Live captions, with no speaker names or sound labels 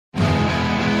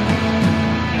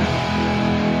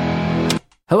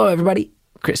Hello, everybody.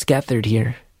 Chris Gethard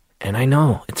here. And I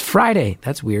know, it's Friday.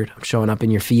 That's weird. I'm showing up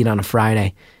in your feed on a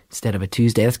Friday instead of a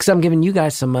Tuesday. That's because I'm giving you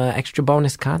guys some extra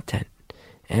bonus content.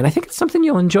 And I think it's something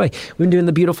you'll enjoy. We've been doing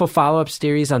the beautiful follow-up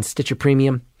series on Stitcher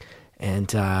Premium and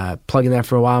plugging that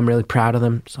for a while. I'm really proud of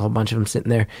them. There's a whole bunch of them sitting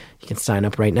there. You can sign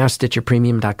up right now,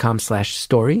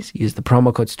 stitcherpremium.com/stories. Use the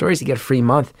promo code STORIES. You get a free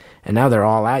month. And now they're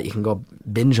all out. You can go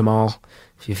binge them all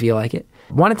if you feel like it.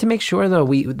 Wanted to make sure, though,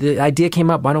 the idea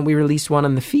came up, why don't we release one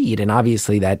on the feed? And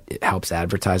obviously that helps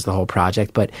advertise the whole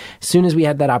project. But as soon as we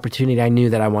had that opportunity, I knew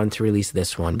that I wanted to release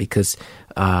this one because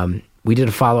we did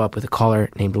a follow-up with a caller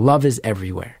named Love is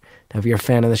Everywhere. Now, if you're a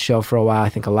fan of the show for a while, I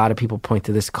think a lot of people point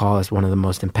to this call as one of the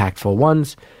most impactful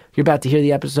ones. You're about to hear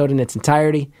the episode in its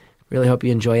entirety. Really hope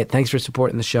you enjoy it. Thanks for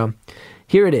supporting the show.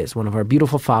 Here it is, one of our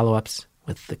beautiful follow-ups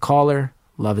with the caller,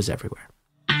 Love is Everywhere.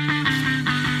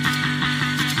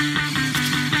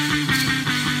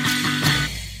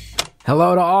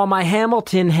 Hello to all my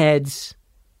Hamilton heads.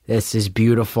 This is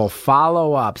beautiful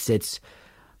follow-ups. It's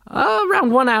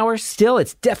around 1 hour still.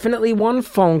 It's definitely one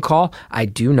phone call. I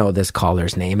do know this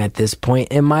caller's name at this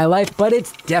point in my life, but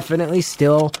it's definitely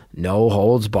still no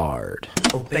holds barred.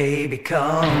 Oh, baby,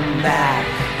 come back.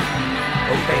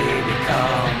 Oh, baby,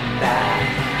 come back.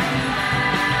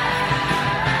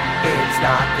 It's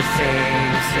not the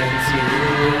same since you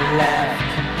left.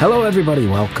 Hello, everybody.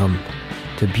 Welcome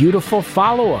to Beautiful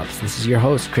Follow-Ups. This is your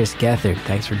host, Chris Gethard.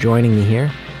 Thanks for joining me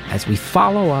here as we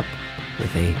follow up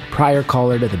with a prior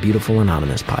caller to the Beautiful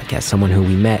Anonymous podcast, someone who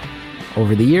we met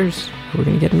over the years, who we're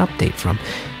going to get an update from.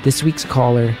 This week's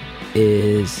caller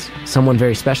is someone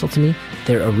very special to me.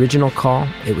 Their original call,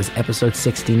 it was episode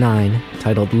 69,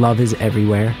 titled Love is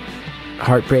Everywhere.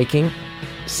 Heartbreaking,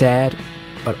 sad,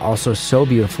 but also so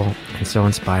beautiful and so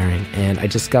inspiring. And I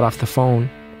just got off the phone,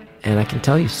 and I can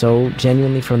tell you so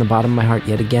genuinely from the bottom of my heart,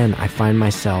 yet again, I find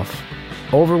myself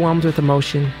overwhelmed with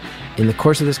emotion. In the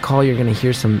course of this call, you're going to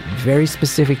hear some very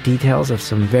specific details of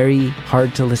some very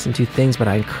hard to listen to things, but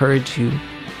I encourage you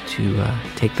to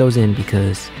take those in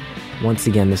because, once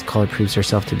again, this caller proves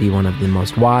herself to be one of the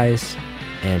most wise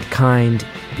and kind,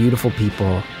 beautiful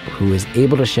people who is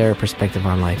able to share a perspective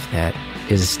on life that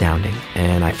is astounding.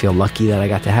 And I feel lucky that I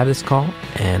got to have this call,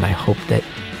 and I hope that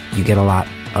you get a lot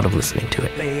out of listening to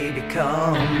it. Baby,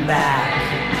 come back.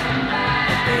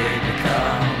 Oh, baby,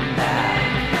 come back.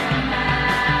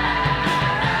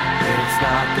 It's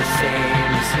not the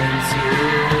same since you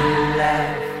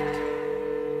left.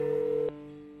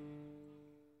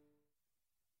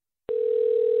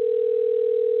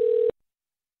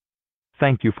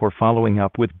 Thank you for following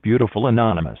up with Beautiful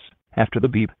Anonymous. After the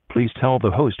beep, please tell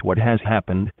the host what has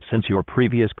happened since your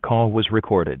previous call was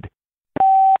recorded.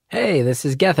 Hey, this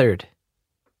is Gethard.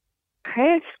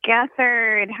 Chris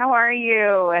Gethard, how are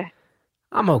you?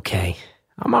 I'm okay.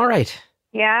 I'm all right.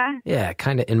 Yeah? Yeah,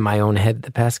 kind of in my own head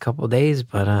the past couple of days,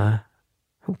 but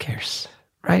who cares,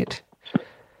 right?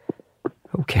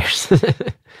 Who cares?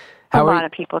 A lot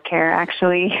of people care,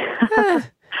 actually.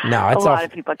 No, it's a lot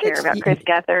of people care about Chris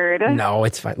Gethard. No,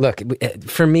 it's fine. Look,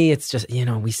 for me, it's just,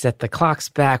 we set the clocks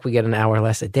back. We get an hour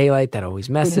less of daylight. That always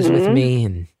messes with me.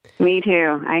 And me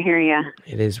too. I hear you.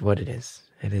 It is what it is.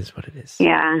 It is what it is.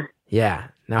 Yeah. Yeah.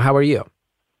 Now, how are you?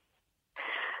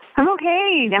 I'm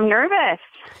okay. I'm nervous,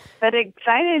 but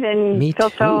excited and Me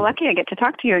feel too. so lucky I get to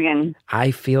talk to you again.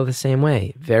 I feel the same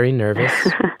way. Very nervous,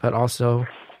 but also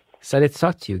excited to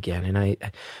talk to you again. And I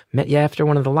met you after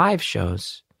one of the live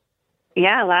shows.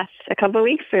 Yeah, a couple of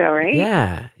weeks ago, right?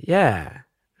 Yeah. It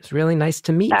was really nice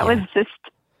to meet you. That was just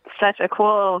such a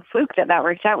cool fluke that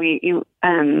worked out. You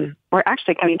were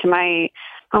actually coming to my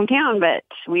hometown, but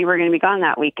we were going to be gone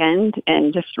that weekend.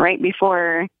 And just right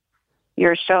before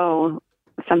your show,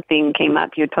 something came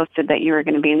up. You had posted that you were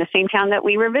going to be in the same town that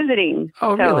we were visiting.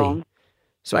 Oh, really?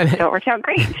 So it worked out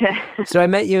great. So I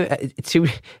met you.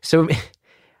 So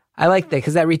I like that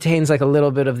because that retains like a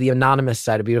little bit of the anonymous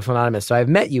side of Beautiful Anonymous. So I've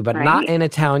met you, but not in a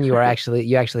town you actually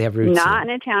have roots Not in.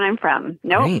 in a town I'm from.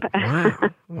 Nope.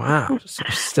 Right. Wow. So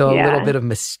there's still a little bit of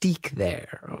mystique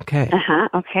there. Okay.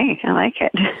 Okay. I like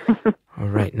it. All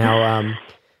right. Now,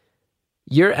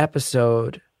 your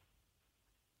episode,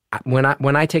 when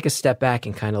I take a step back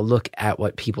and kind of look at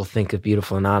what people think of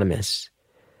Beautiful Anonymous,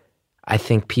 I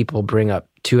think people bring up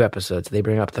two episodes. They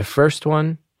bring up the first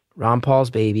one, Ron Paul's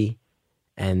Baby,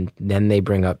 and then they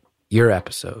bring up your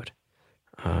episode.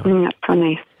 That's so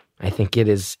nice. I think it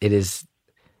is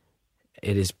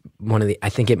one of the, I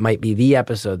think it might be the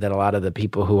episode that a lot of the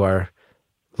people who are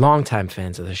longtime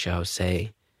fans of the show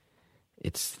say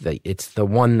it's the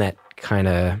one that kind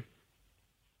of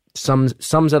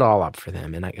sums it all up for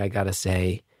them. And I gotta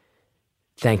say,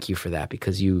 thank you for that,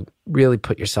 because you really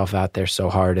put yourself out there so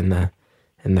hard in the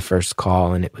first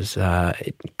call. And it was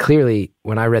clearly,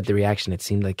 when I read the reaction, it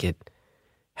seemed like it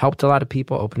helped a lot of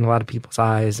people, opened a lot of people's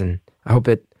eyes. And I hope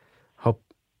that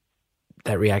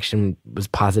reaction was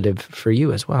positive for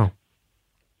you as well.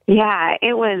 Yeah,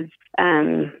 it was.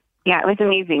 It was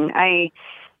amazing.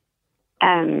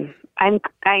 I'm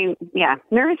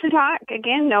nervous to talk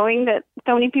again, knowing that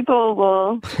so many people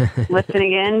will listen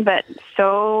again, but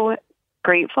so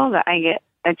grateful that I get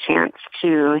a chance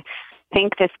to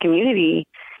thank this community,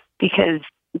 because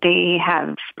they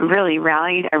have really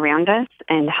rallied around us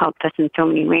and helped us in so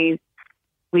many ways.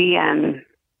 We had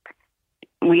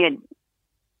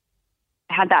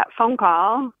that phone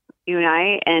call, you and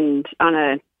I, and on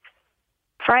a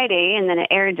Friday, and then it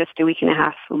aired just a week and a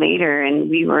half later, and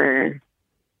we were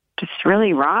just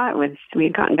really raw. We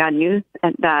had gotten bad news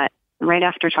at that right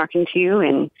after talking to you,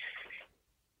 and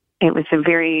it was a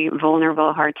very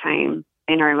vulnerable, hard time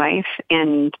in our life.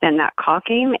 And then that call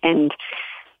came, and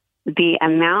the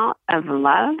amount of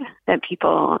love that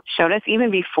people showed us,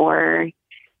 even before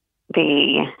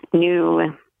they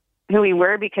knew who we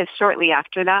were, because shortly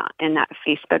after that, in that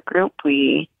Facebook group,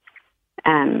 we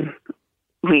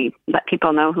let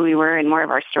people know who we were and more of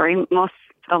our story.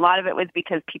 A lot of it was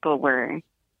because people were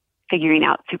figuring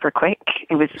out super quick.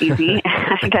 It was easy.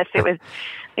 I guess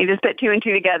they just put two and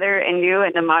two together and knew,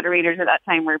 and the moderators at that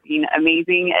time were being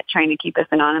amazing at trying to keep us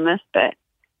anonymous, but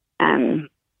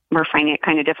we're finding it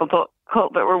kind of difficult,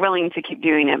 but we're willing to keep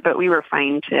doing it. But we were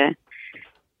fine to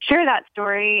share that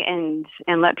story and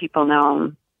let people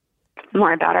know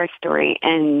more about our story.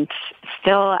 And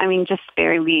still, just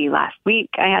barely last week,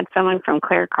 I had someone from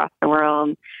clear across the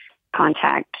world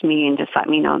contact me and just let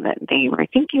me know that they were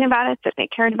thinking about us, that they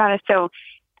cared about us. So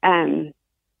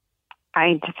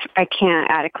I can't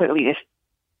adequately just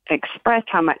express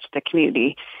how much the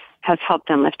community has helped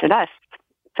and lifted us.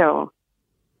 So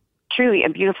truly a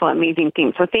beautiful, amazing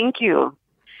thing. So thank you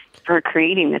for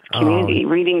creating this community.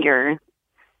 Reading your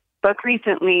book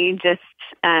recently, just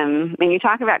and you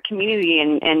talk about community,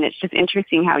 and it's just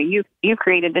interesting how you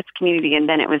created this community, and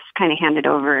then it was kind of handed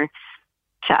over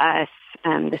to us,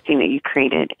 the thing that you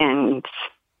created, and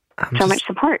much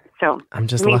support. So I'm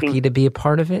just amazing. Lucky to be a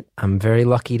part of it. I'm very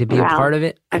lucky to be a part of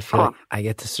it. I feel cool. like I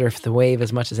get to surf the wave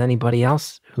as much as anybody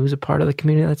else who's a part of the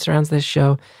community that surrounds this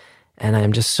show. And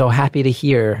I'm just so happy to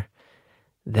hear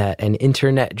that an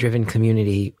internet-driven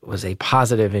community was a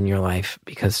positive in your life,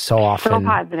 because so often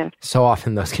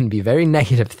those can be very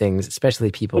negative things,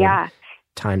 especially people in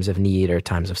times of need or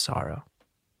times of sorrow.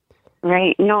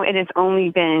 Right. No, it has only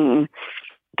been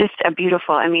just a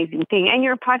beautiful, amazing thing. And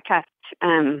your podcast,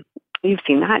 you've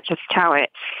seen that, just how it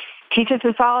teaches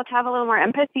us all to have a little more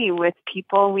empathy with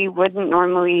people we wouldn't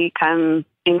normally come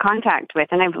in contact with.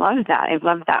 And I've loved that. I've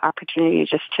loved that opportunity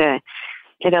just to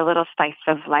get a little spice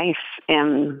of life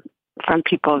from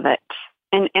people that,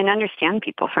 and understand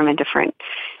people from a different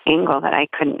angle that I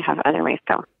couldn't have otherwise.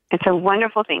 So it's a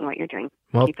wonderful thing what you're doing.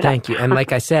 Well, thank you. And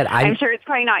like I said, I'm sure it's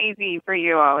probably not easy for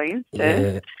you always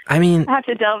to have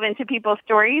to delve into people's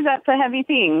stories. That's a heavy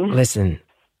thing. Listen,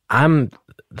 I'm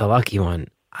the lucky one.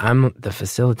 I'm the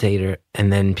facilitator.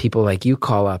 And then people like you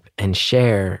call up and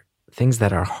share things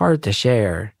that are hard to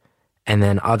share. And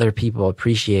then other people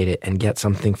appreciate it and get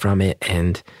something from it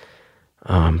and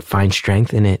find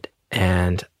strength in it.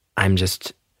 And I'm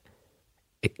just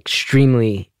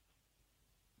extremely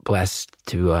blessed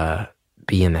to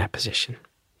be in that position.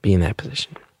 And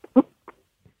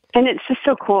it's just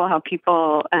so cool how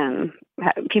people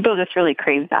just really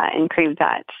crave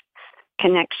that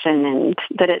connection, and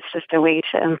that it's just a way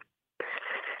to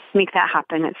make that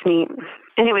happen. It's neat.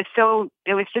 And it was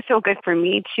just so good for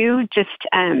me too. Just,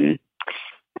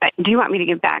 do you want me to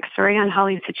give backstory on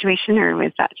Holly's situation, or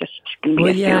was that just going to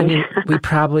be we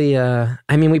probably,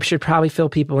 we should probably fill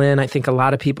people in. I think a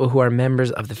lot of people who are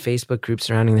members of the Facebook group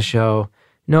surrounding the show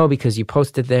know, because you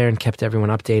posted there and kept everyone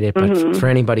updated. But for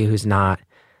anybody who's not,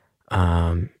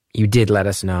 you did let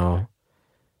us know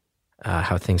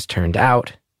how things turned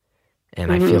out. And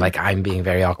I feel like I'm being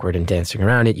very awkward and dancing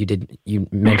around it. You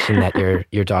mentioned that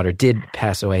your daughter did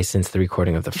pass away since the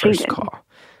recording of the first call.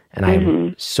 And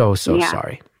I'm so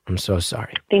sorry. I'm so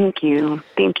sorry. Thank you.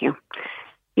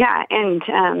 Yeah.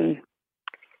 And,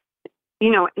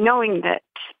 knowing that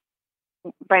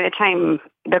by the time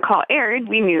the call aired,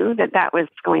 we knew that was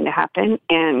going to happen.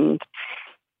 And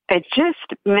it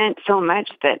just meant so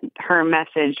much that her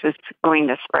message was going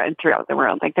to spread throughout the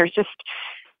world. Like, there's just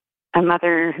a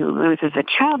mother who loses a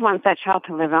child wants that child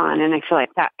to live on. And I feel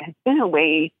like that has been a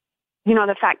way,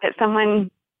 the fact that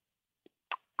someone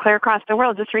clear across the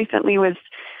world just recently was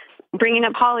bringing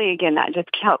up Holly again, that just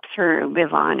helps her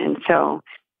live on. And so,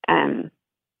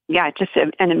 just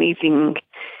an amazing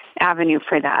avenue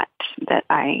for that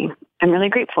I am really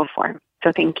grateful for.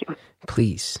 So thank you.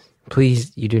 Please,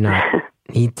 you do not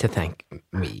need to thank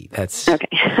me. That's okay.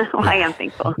 Well, I am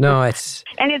thankful. No, it's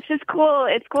just cool.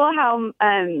 It's cool how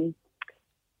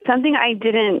something I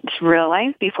didn't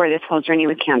realize before this whole journey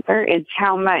with cancer is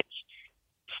how much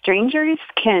strangers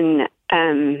can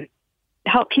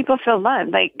help people feel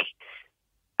loved. Like,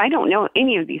 I don't know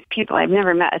any of these people. I've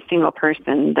never met a single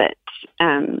person that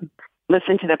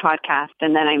listened to the podcast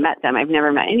and then I met them. I've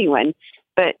never met anyone,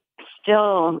 but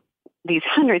still these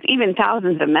hundreds, even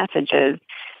thousands of messages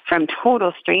from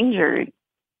total strangers.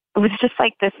 It was just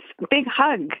like this big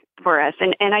hug for us.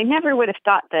 And I never would have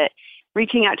thought that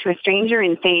reaching out to a stranger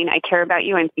and saying, I care about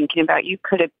you, I'm thinking about you,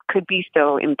 could be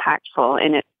so impactful.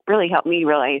 And it really helped me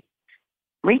realize,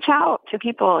 reach out to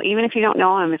people, even if you don't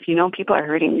know them. If you know people are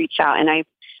hurting, reach out. And I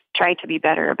tried to be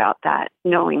better about that,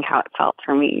 knowing how it felt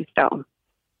for me. So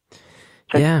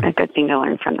it's a good thing to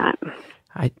learn from that.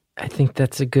 I think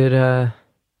that's a good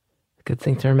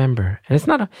thing to remember. And it's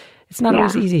not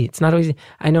always easy. It's not always easy.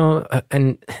 I know,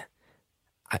 and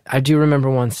I do remember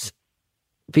once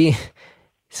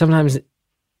sometimes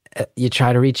you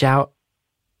try to reach out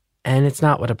and it's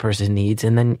not what a person needs,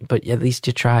 but at least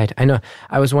you tried. I know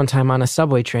I was one time on a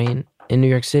subway train in New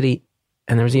York City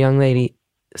and there was a young lady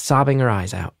sobbing her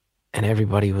eyes out and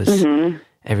everybody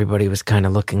was kind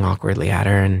of looking awkwardly at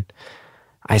her, and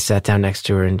I sat down next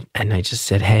to her and I just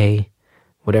said, hey,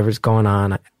 whatever's going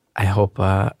on, I hope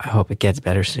it gets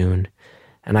better soon.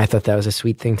 And I thought that was a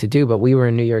sweet thing to do, but we were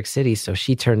in New York City, so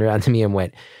she turned around to me and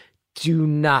went, you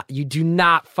do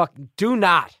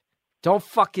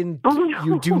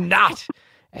not.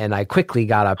 And I quickly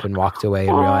got up and walked away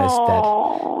and realized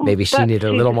that maybe she needed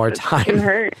a little more time. Too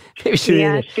hurt. Maybe she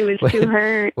was too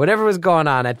hurt. Whatever was going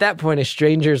on at that point, a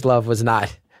stranger's love was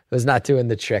not doing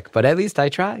the trick, but at least I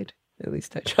tried.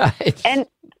 And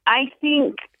I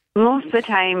think most of the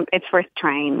time it's worth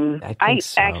trying. I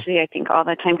think all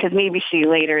the time, because maybe she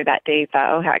later that day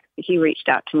thought, oh, heck, he reached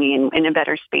out to me in a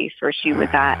better space where she was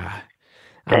at.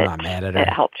 I'm not mad at her. It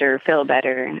helped her feel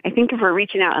better. I think if we're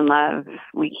reaching out in love,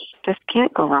 we just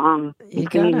can't go wrong. You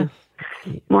gotta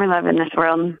more love in this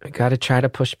world. We gotta try to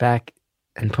push back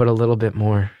and put a little bit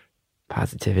more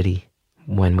positivity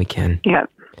when we can.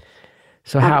 Yep.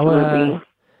 So absolutely.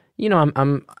 How?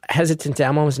 I'm hesitant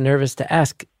I'm almost nervous to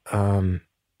ask.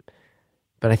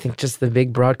 But I think just the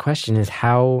big broad question is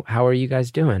how are you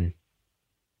guys doing?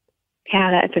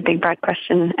 Yeah, that's a big broad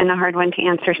question and a hard one to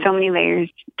answer. So many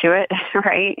layers to it,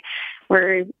 right?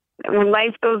 When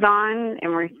life goes on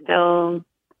and we're still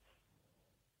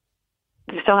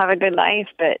have a good life,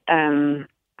 but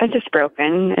just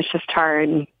broken. It's just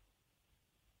hard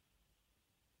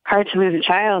to lose a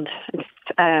child.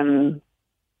 It's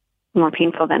more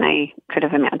painful than I could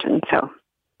have imagined. So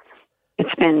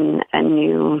it's been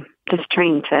just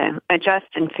trying to adjust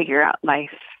and figure out life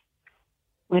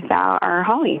without our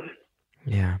Holly.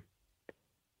 Yeah.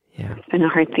 It's been a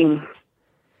hard thing.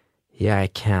 Yeah, I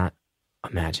can't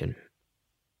imagine.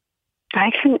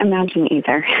 I couldn't imagine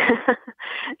either.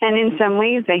 And in some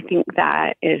ways, I think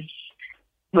that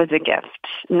was a gift,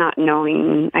 not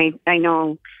knowing. I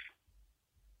know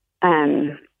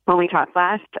when we talked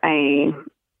last,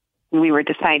 we were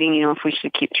deciding, if we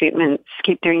should keep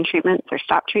doing treatments or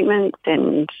stop treatments.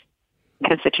 And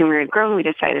because the tumor had grown, we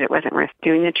decided it wasn't worth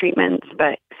doing the treatments.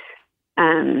 But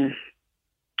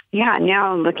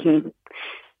now looking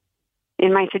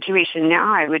in my situation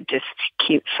now, I would just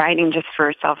keep fighting just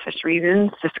for selfish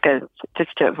reasons, just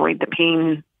to avoid the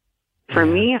pain. For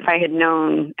me, if I had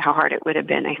known how hard it would have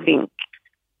been, I think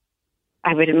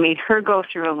I would have made her go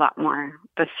through a lot more.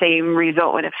 The same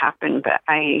result would have happened, but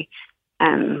I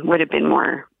would have been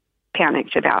more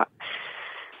panicked about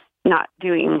not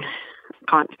doing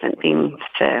constant things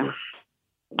to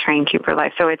try and keep her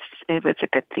life. So it was a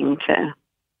good thing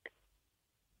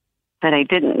that I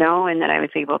didn't know, and that I was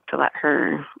able to let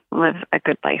her live a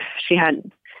good life. She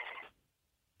had,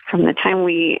 from the time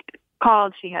we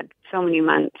called, she had so many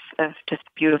months of just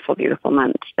beautiful, beautiful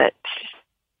months that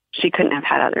she couldn't have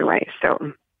had otherwise.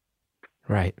 So,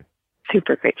 right.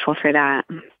 Super grateful for that.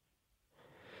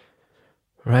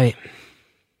 Right.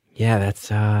 Yeah, that's,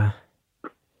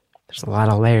 there's a lot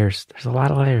of layers.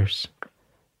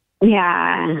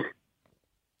 Yeah.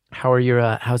 How are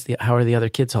the other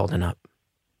kids holding up?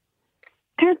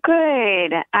 They're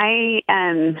good.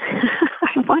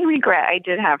 One regret I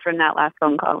did have from that last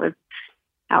phone call was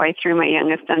how I threw my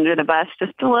youngest under the bus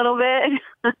just a little bit,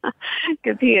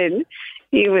 because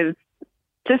he was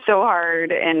just so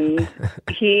hard, and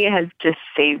he has just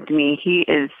saved me. He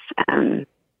is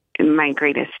my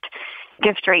greatest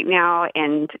gift right now,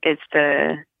 and is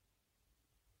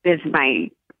my,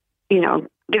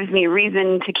 gives me a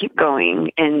reason to keep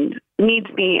going, and needs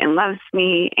me and loves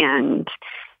me, and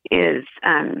is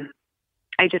I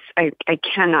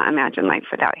cannot imagine life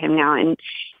without him now. And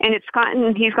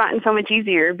he's gotten so much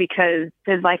easier because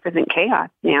his life isn't chaos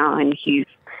now, and he's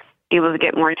able to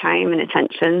get more time and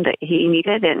attention that he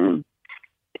needed, and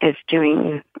is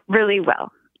doing really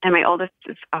well. And my oldest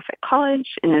is off at college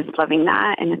and is loving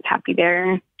that and is happy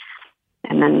there.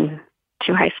 And then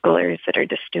 2 high schoolers that are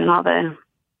just doing all the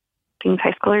things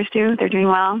high schoolers do. They're doing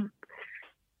well.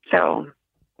 So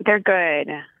they're good.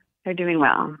 They're doing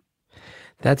well.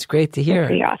 That's great to hear. They're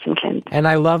pretty awesome kids. And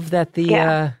I love that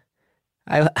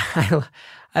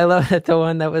I love that the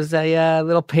one that was a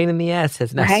little pain in the ass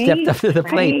has now stepped up to the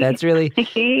plate. That's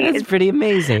that's pretty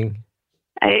amazing.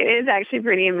 It is actually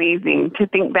pretty amazing to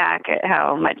think back at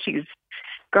how much he's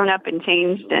grown up and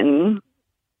changed, and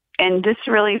just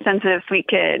a really sensitive, sweet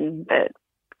kid that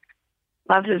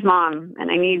loves his mom. And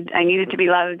I needed to be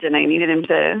loved, and I needed him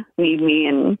to need me,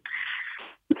 and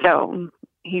so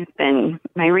he's been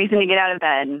my reason to get out of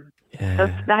bed.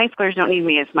 Yeah. The high schoolers don't need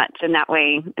me as much in that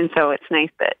way, and so it's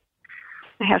nice that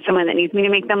I have someone that needs me to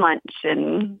make them lunch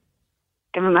and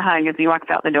give him a hug as he walks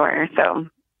out the door. So,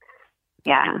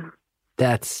 yeah.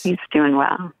 He's doing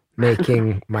well.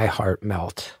 Making my heart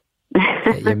melt.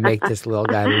 You make this little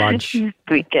guy lunch.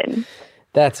 Sweet kid.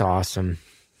 That's awesome.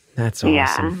 That's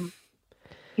awesome.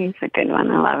 Yeah. He's a good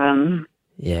one. I love him.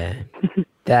 Yeah.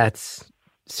 That's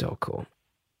so cool.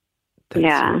 So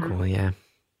cool, yeah.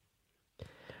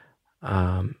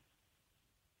 I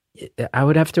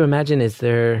would have to imagine,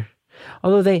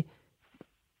 although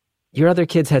your other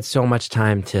kids had so much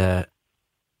time to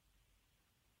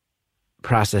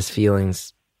process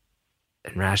feelings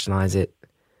and rationalize it,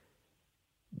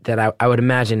 that I would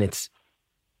imagine it's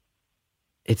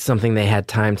something they had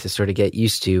time to sort of get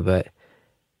used to. But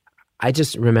I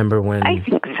just remember when I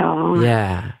think so.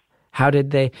 Yeah. How did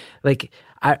they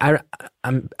I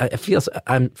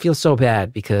feel so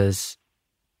bad because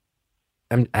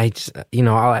I'll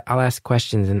ask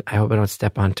questions and I hope I don't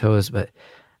step on toes, but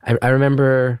I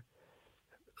remember,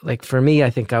 like, for me,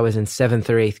 I think I was in 7th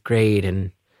or 8th grade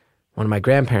and one of my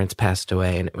grandparents passed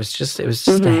away, and it was just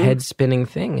mm-hmm. a head spinning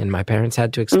thing, and my parents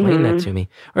had to explain mm-hmm. that to me.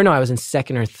 Or no, I was in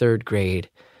 2nd or 3rd grade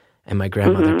and my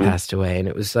grandmother mm-hmm. passed away, and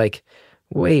it was like,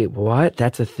 wait, what?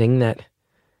 That's a thing that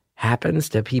happens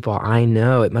to people I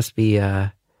know. It must be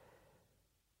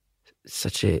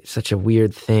such a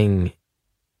weird thing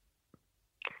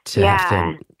to have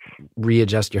to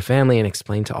readjust your family and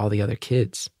explain to all the other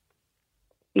kids.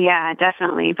 Yeah,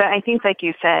 definitely. But I think, like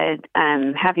you said,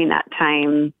 having that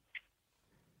time,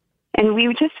 and we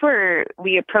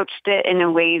approached it in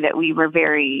a way that we were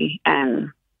very,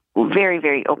 very,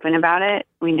 very open about it.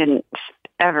 We didn't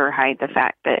ever hide the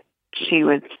fact that she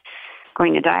was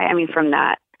going to die. I mean, from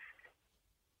that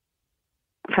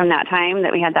time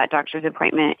that we had that doctor's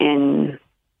appointment in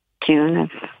June of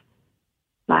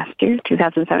last year,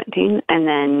 2017, and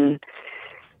then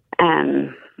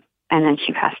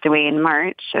she passed away in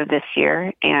March of this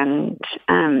year. And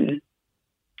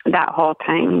that whole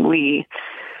time we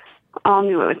all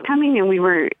knew it was coming, and we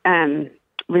were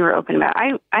open about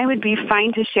it. I would be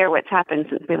fine to share what's happened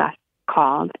since we last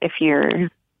called, if you're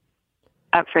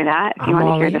up for that, if you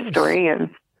want to hear the story of...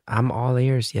 I'm all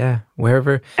ears, yeah.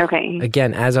 Wherever. Okay.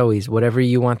 Again, as always, whatever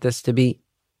you want this to be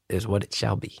is what it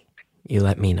shall be. You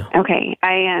let me know. Okay.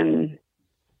 I am...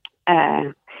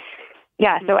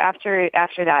 so after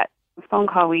that phone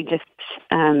call, we just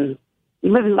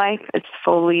lived life as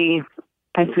fully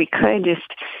as we could.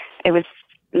 It was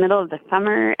middle of the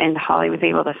summer, and Holly was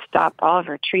able to stop all of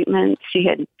her treatments.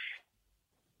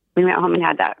 We went home and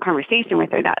had that conversation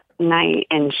with her that night,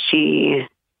 and she...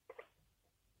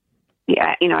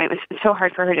 Yeah, it was so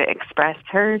hard for her to express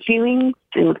her feelings,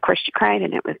 and of course she cried,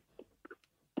 and it was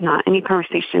not any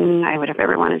conversation I would have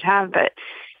ever wanted to have. But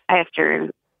I asked her,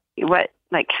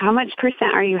 how much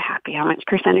percent are you happy? How much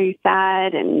percent are you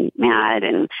sad and mad?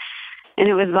 And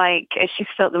it was like, she's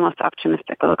still the most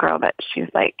optimistic little girl, but she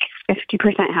was like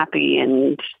 50% happy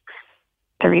and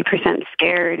 30%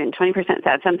 scared and 20%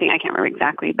 sad, something I can't remember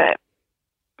exactly, but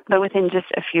within just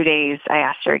a few days, I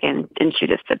asked her again, and she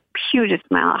just a huge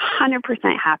smile, 100%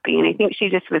 happy. And I think she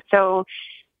just was so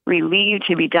relieved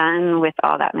to be done with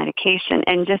all that medication.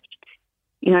 And just,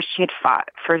 she had fought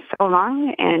for so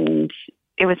long, and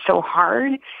it was so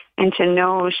hard. And to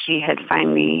know she had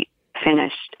finally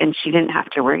finished, and she didn't have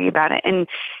to worry about it. And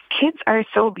kids are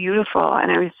so beautiful,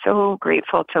 and I was so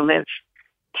grateful to live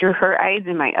through her eyes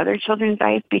and my other children's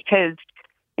eyes, because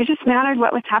it just mattered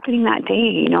what was happening that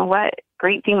day. What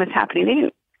great thing was happening.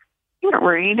 They weren't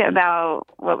worried about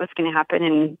what was going to happen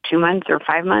in 2 months or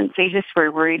 5 months. They just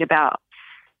were worried about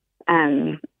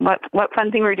what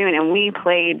fun thing we were doing. And we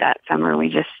played that summer. We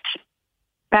just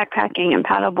backpacking and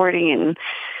paddleboarding, and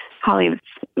Holly was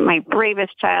my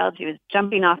bravest child. She was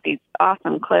jumping off these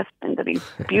awesome cliffs into these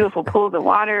beautiful pools of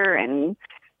water and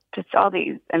just all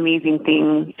these amazing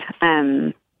things.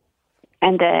 And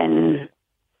then,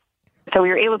 so we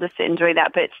were able to sit and enjoy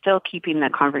that, but still keeping the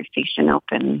conversation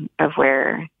open of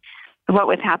what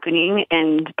was happening.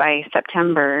 And by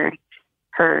September,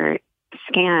 her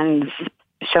scans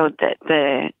showed that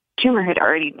the tumor had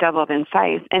already doubled in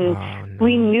size. And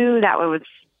we knew that was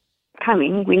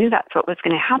coming. We knew that's what was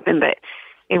going to happen, but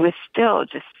it was still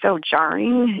just so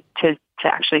jarring to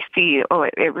actually see,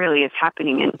 it really is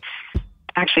happening. And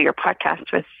actually your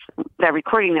podcast with that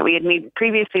recording that we had made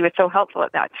previously was so helpful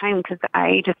at that time, because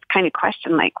I just kind of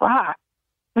questioned, like, wow,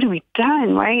 what have we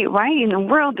done? Why in the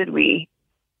world did we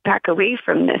back away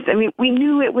from this? I mean, we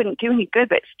knew it wouldn't do any good,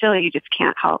 but still you just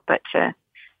can't help but to,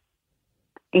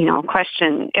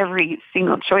 question every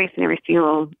single choice and every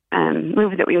single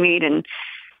move that we made, and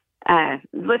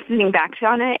listening back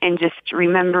on it and just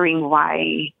remembering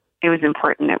why it was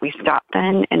important that we stopped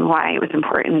then, and why it was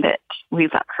important that we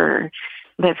let her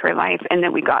live her life, and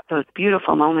that we got those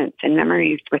beautiful moments and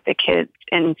memories with the kids.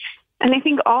 And I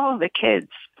think all of the kids,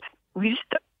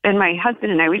 and my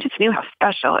husband and I, we just knew how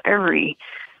special every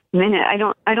minute. I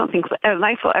don't think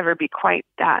life will ever be quite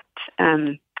that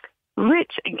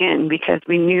rich again, because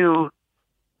we knew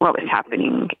what was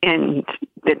happening and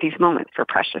that these moments were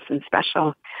precious and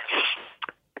special.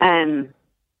 And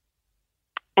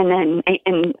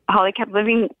Holly kept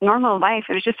living normal life.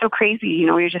 It was just so crazy.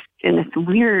 We were just in this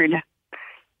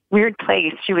weird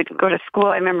place. She would go to school.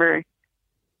 I remember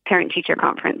parent-teacher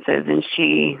conferences, and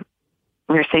we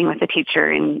were sitting with the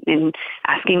teacher and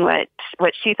asking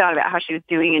what she thought about how she was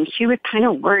doing. And she was kind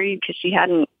of worried because she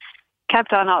hadn't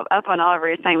kept up on all of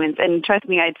her assignments. And trust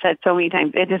me, I'd said so many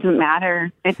times, it doesn't matter.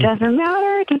 It doesn't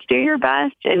matter. Just do your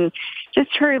best. And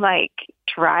just her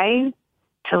try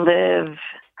to live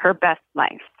her best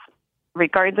life,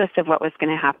 regardless of what was going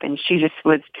to happen. She just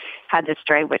had this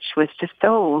drive, which was just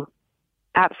so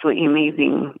absolutely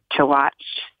amazing to watch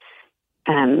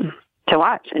and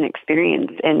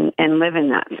experience and live in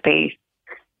that space.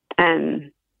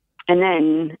 And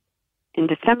then in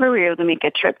December, we were able to make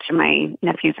a trip to my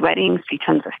nephew's wedding, see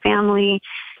tons of family.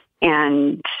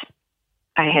 And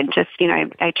I had just,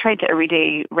 I tried to every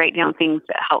day write down things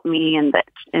that helped me and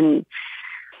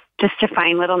just to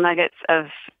find little nuggets of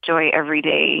joy every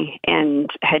day, and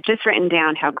had just written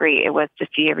down how great it was to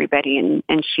see everybody.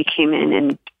 And she came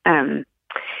in and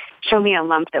showed me a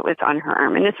lump that was on her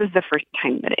arm. And this was the first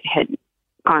time that it had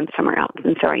gone somewhere else.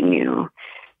 And so I knew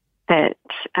that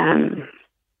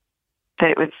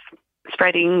it was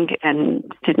spreading,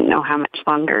 and didn't know how much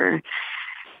longer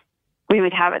we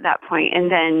would have at that point.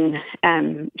 And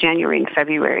then January and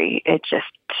February, it just,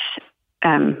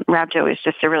 rhabdo is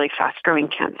just a really fast-growing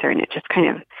cancer, and it just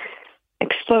kind of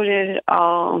exploded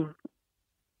all,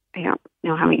 I don't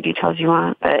know how many details you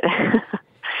want, but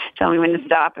tell me when to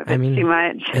stop if it's too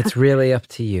much. It's really up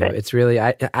to you. But, it's really,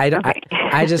 okay.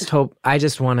 I just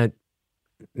want to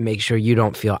make sure you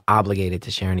don't feel obligated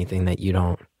to share anything that you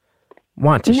don't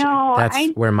want to share. That's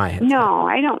where my head's at.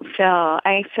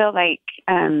 I feel like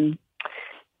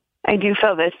I do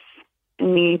feel this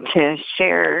need to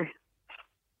share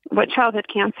what childhood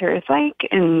cancer is like,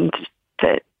 and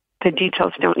that the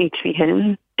details don't need to be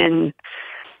hidden. And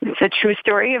it's a true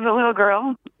story of a little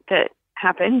girl that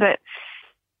happened, but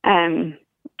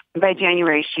by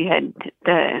January she had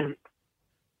the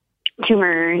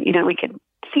tumor, we could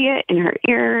see it in her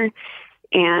ear,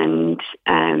 and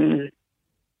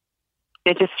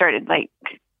it just started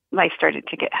life started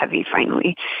to get heavy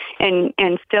finally,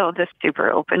 and still just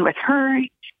super open with her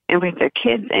and with their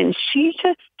kids. And she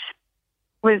just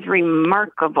was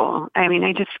remarkable. I mean,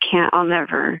 I'll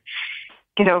never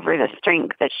get over the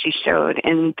strength that she showed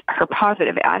and her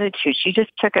positive attitude. She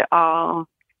just took it all,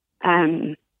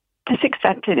 just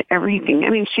accepted everything.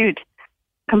 I mean, she would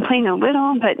complain a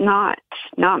little, but not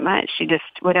much. She just,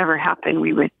 whatever happened,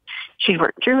 she'd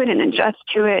work through it and adjust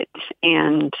to it.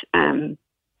 And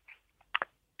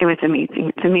it was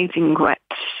amazing. It's amazing what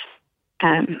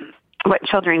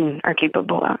children are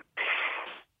capable of.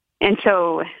 And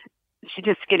so she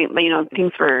just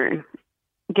things were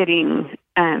getting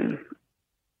a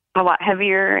lot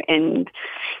heavier, and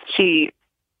the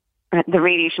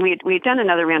radiation, we had done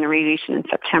another round of radiation in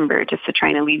September just to try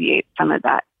and alleviate some of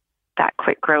that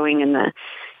quick growing, and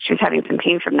she was having some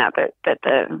pain from that, but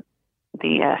the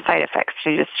side effects,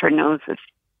 her nose was,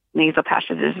 nasal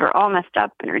passages were all messed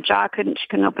up, and she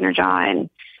couldn't open her jaw, and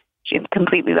she had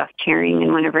completely lost hearing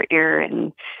in one of her ear,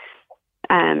 and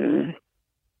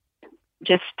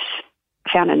just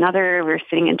found another. We were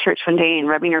sitting in church one day and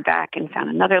rubbing her back and found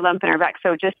another lump in her back.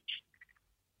 So just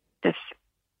this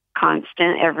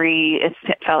constant, it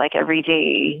felt like every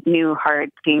day new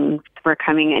hard things were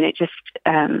coming, and it just,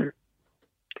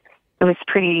 it was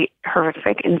pretty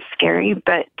horrific and scary.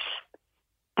 But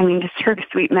I mean, just her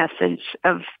sweet message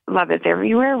of love is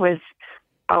everywhere was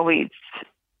always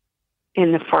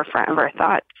in the forefront of our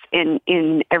thoughts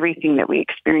in everything that we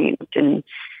experienced, and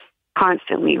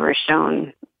constantly we're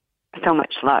shown so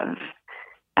much love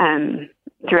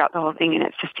throughout the whole thing, and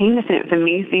it sustained us, and it was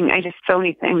amazing. So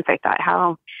many times I thought,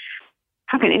 how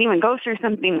can anyone go through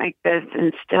something like this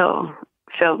and still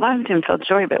feel loved and feel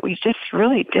joy? But we just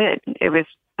really did. It was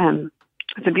a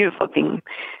beautiful thing,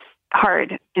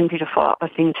 hard and beautiful at the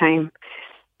same time.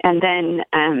 And then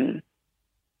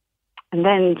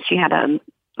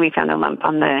we found a lump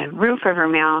on the roof of her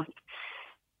mouth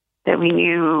that we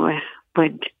knew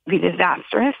would be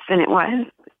disastrous, and it was.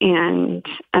 And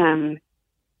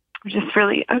just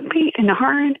really ugly and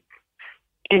hard.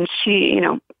 And she,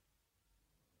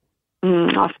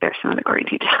 I'll spare some of the gory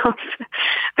details,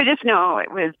 but just know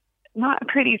it was not a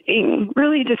pretty thing.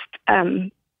 Really, just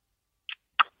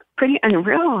pretty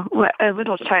unreal what a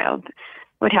little child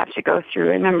would have to go through.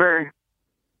 I remember,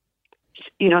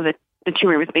 the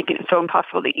tumor was making it so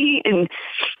impossible to eat, and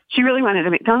she really wanted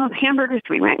a McDonald's hamburger, so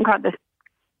we went and got this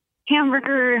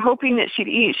hamburger, hoping that she'd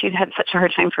eat. She'd had such a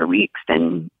hard time for weeks,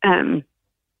 and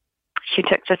she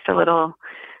took just a little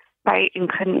bite and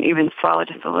couldn't even swallow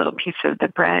just a little piece of the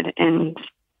bread. And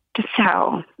just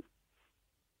how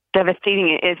devastating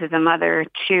it is as a mother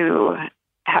to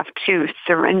have to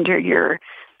surrender your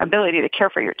ability to care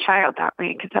for your child that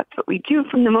way, because that's what we do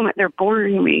from the moment they're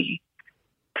born. We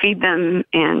feed them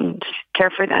and care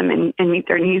for them and meet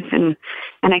their needs. And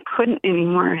I couldn't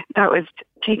anymore. That was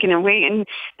taken away. And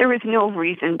there was no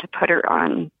reason to put her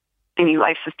on any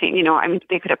life sustain.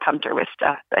 They could have pumped her with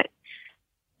stuff, but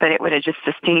it would have just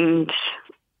sustained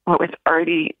what was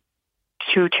already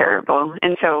too terrible.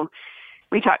 And so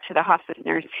we talked to the hospice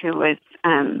nurse who was,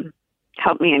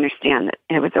 helped me understand that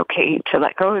it was okay to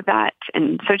let go of that.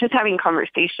 And so just having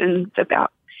conversations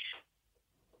about,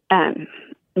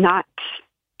 not,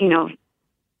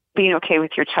 being okay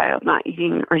with your child not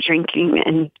eating or drinking.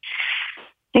 And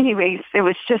anyways, it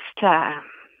was just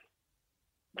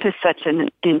such an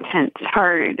intense,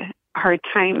 hard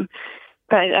time.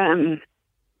 But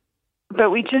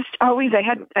we just always, I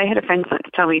had a friend once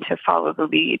tell me to follow the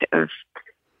lead of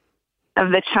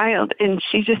the child, and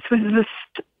she just was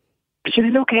she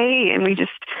was okay, and we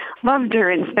just loved her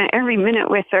and spent every minute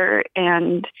with her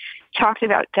and talked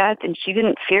about death, and she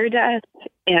didn't fear death,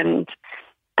 and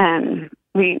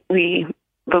we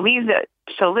believe that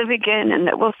she'll live again and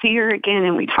that we'll see her again,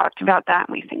 and we talked about that,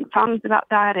 and we sang songs about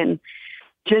that, and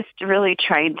just really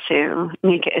tried to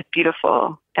make it as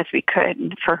beautiful as we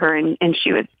could for her, and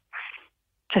she was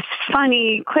just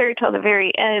funny, clear till the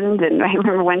very end. And I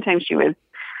remember one time she was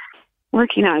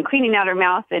working on cleaning out her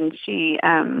mouth, and she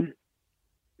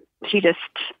just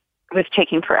was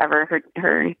taking forever.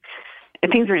 Her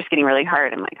things were just getting really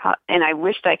hard. I'm like, and I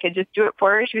wished I could just do it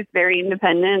for her. She was very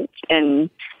independent, and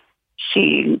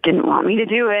she didn't want me to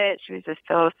do it. She was just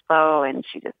so slow, and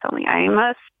she just told me, I'm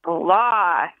a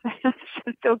sloth.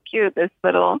 She's so cute, this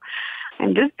little,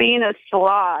 I'm just being a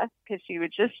sloth, because she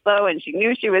was just slow, and she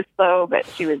knew she was slow, but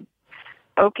she was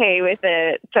okay with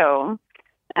it. So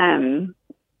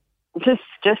just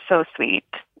so sweet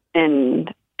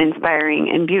and inspiring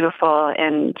and beautiful.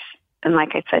 And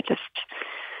like I said, just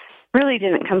really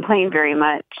didn't complain very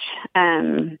much.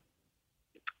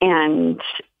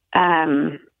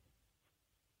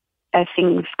 As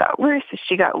things got worse, as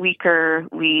she got weaker,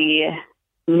 we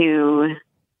knew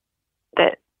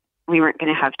that we weren't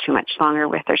going to have too much longer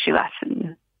with her. She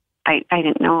lasted, I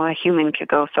didn't know a human could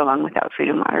go so long without food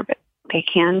and water, but they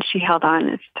can. She held on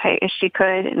as tight as she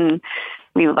could, and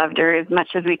we loved her as much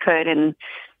as we could. And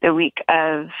the week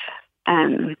of,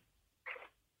 it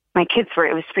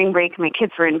was spring break, my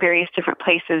kids were in various different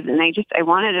places, and I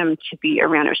wanted them to be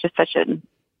around. It was just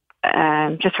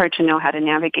just hard to know how to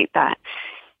navigate that.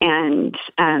 And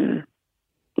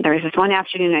there was this one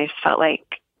afternoon I just felt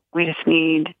like we just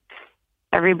need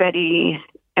everybody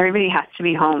has to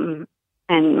be home.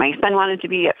 And my son wanted to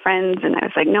be at friends, and I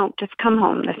was like, no, just come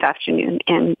home this afternoon.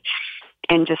 And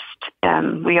just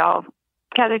we all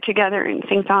gathered together and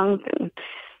sang songs and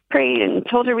prayed and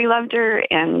told her we loved her.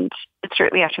 And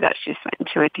shortly after that, she just went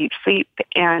into a deep sleep.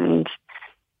 And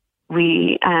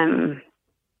we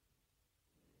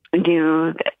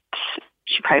knew that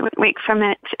she probably wouldn't wake from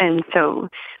it. And so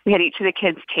we had each of the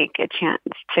kids take a chance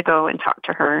to go and talk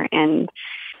to her and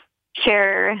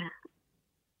share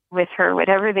with her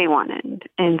whatever they wanted.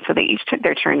 And so they each took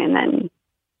their turn, and then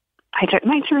I took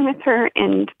my turn with her,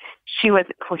 and she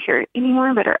wasn't coherent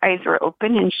anymore, but her eyes were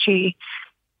open, and she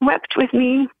wept with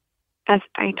me as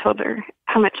I told her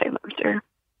how much I loved her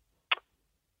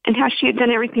and how she had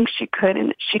done everything she could and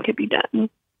that she could be done.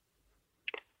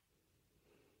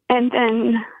 And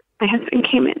then my husband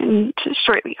came in, and just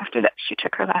shortly after that, she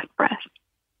took her last breath.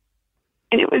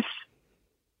 And it was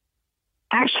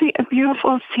actually a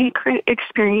beautiful, sacred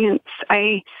experience.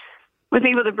 I was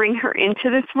able to bring her into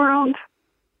this world,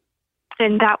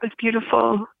 and that was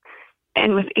beautiful,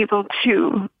 and was able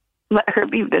to let her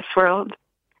leave this world.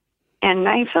 And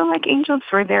I feel like angels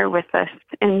were there with us,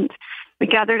 and we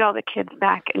gathered all the kids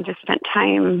back and just spent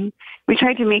time. We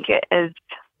tried to make it as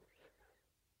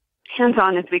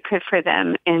hands-on as we could for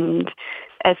them, and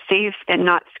as safe and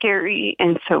not scary.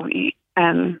 And so we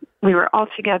were all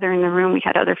together in the room. We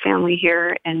had other family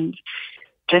here, and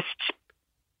just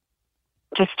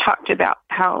talked about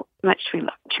how much we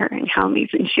loved her and how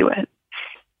amazing she was,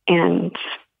 and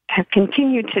have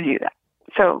continued to do that.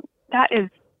 So that is,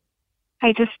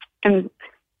 I just am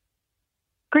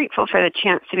grateful for the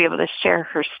chance to be able to share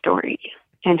her story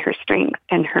and her strength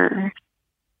and her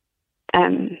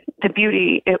the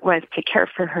beauty it was to care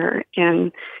for her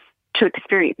and to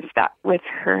experience that with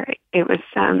her. It was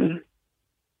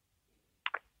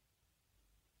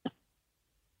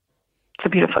it's a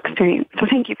beautiful experience. So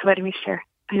thank you for letting me share.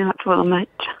 I know it's a little much.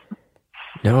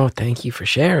 No, thank you for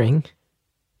sharing.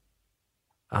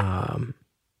 I'm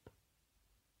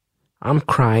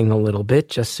crying a little bit,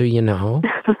 just so you know.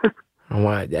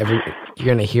 You're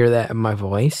going to hear that in my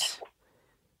voice.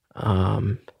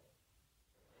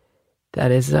 That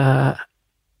is, I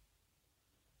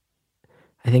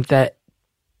think that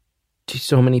to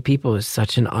so many people is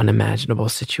such an unimaginable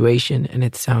situation, and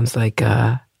it sounds like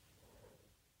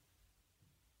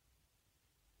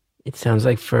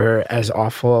for as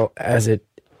awful as it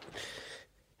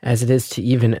is to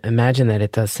even imagine that,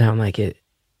 it does sound like it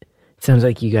sounds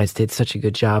like you guys did such a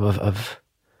good job of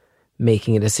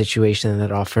making it a situation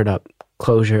that offered up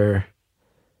closure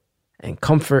and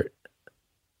comfort,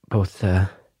 both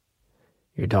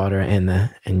your daughter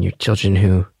and your children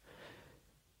who,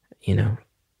 you know,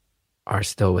 are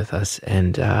still with us.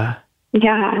 And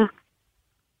yeah,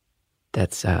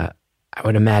 that's I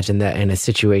would imagine that in a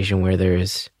situation where there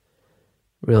is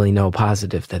really no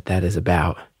positive that is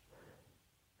about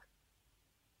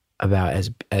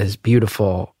as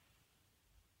beautiful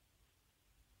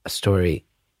a story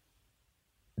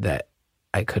that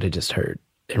I could have just heard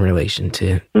in relation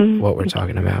to what we're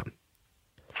talking about.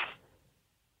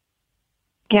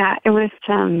 Yeah, it was,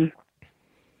 I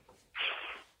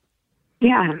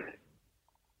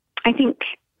think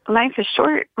life is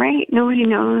short, right? Nobody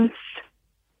knows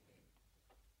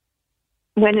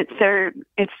when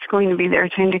it's going to be their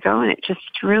time to go, and it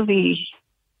just really,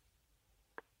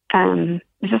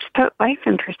 just put life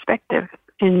in perspective.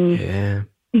 And yeah.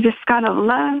 You just gotta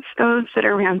love those that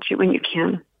are around you when you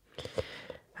can.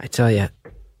 I tell you,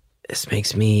 this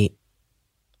makes me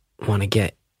want to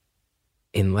get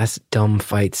in less dumb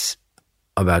fights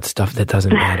about stuff that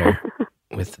doesn't matter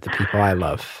with the people I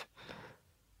love.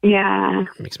 Yeah.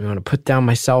 It makes me want to put down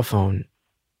my cell phone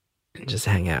and just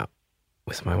hang out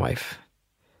with my wife.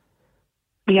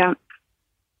 Yeah.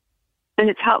 And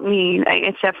it's helped me.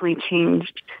 It's definitely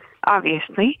changed,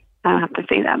 obviously. I don't have to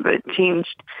say that, but it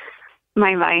changed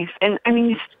my life. And I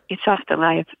mean, you still have to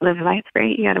live life,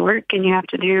 right? You got to work and you have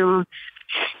to do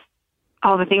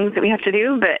all the things that we have to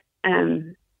do, but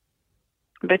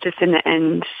just in the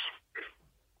end,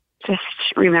 just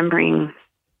remembering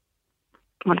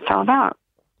what it's all about.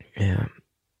 Yeah.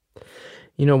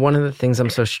 You know, one of the things I'm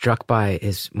so struck by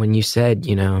is when you said,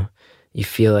 you know, you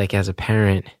feel like as a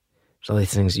parent, there's all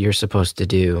these things you're supposed to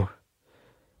do,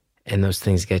 and those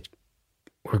things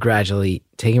were gradually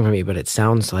taken from you, but it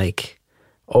sounds like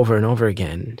over and over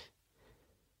again,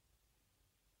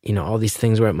 you know, all these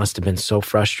things where it must have been so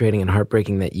frustrating and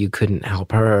heartbreaking that you couldn't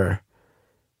help her.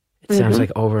 It sounds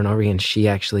like over and over again, she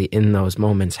actually in those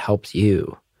moments helped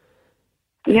you.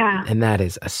 Yeah. And that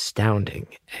is astounding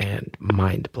and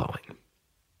mind-blowing.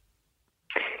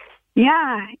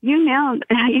 Yeah, you nailed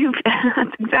it.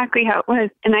 That's exactly how it was.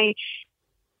 And I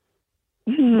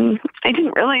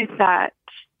didn't realize that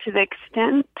to the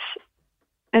extent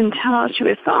until she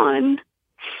was gone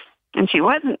and she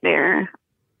wasn't there.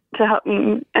 to help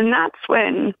me. And that's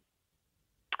when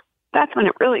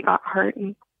it really got hard.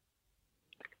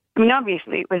 I mean,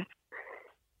 obviously it was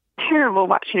terrible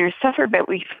watching her suffer, but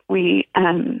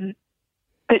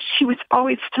but she was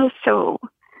always still so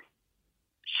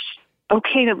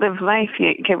okay to live life.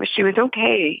 She was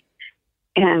okay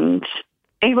and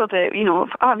able to,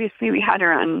 obviously we had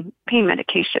her on pain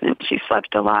medication and she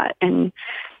slept a lot and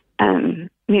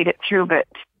made it through. But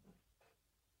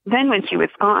then when she was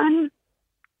gone,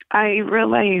 I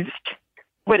realized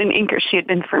what an anchor she had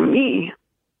been for me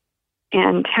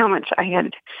and how much I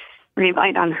had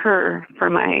relied on her for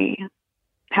my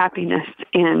happiness.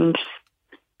 And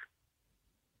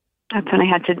that's when I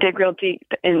had to dig real deep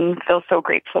and feel so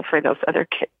grateful for those other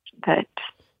kids that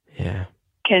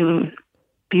can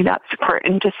be that support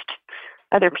and just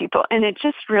other people. And it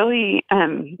just really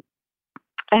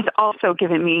has also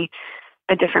given me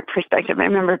a different perspective. I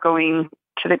remember going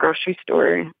to the grocery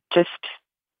store, just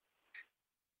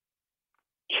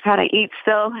you gotta eat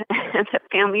still. The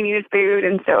family needed food.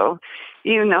 And so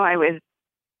even though I was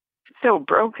so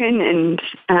broken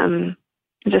and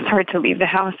just hard to leave the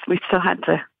house, we still had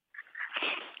to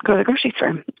go to the grocery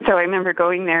store. So I remember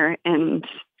going there and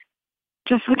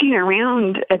just looking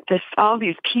around at all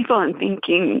these people and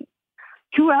thinking,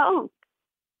 who else?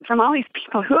 From all these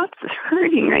people, who else is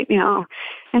hurting right now?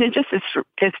 And it just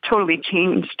has totally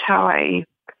changed how I,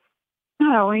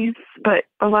 not always, but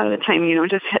a lot of the time,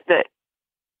 just hit that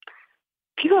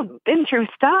people have been through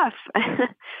stuff.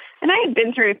 And I had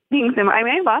been through things. And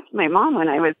I lost my mom when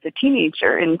I was a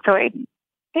teenager. And so I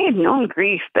had known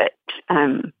grief, but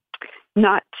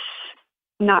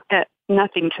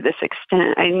nothing to this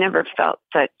extent. I never felt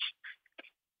such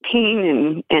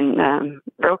pain and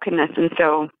brokenness. And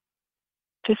so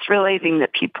just realizing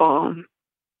that people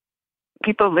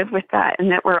live with that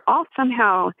and that we're all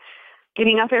somehow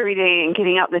getting up every day and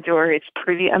getting out the door, it's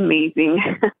pretty amazing.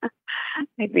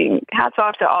 I think hats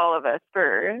off to all of us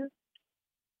for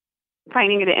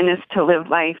finding it in us to live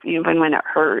life even when it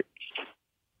hurts.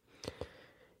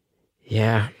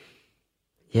 Yeah.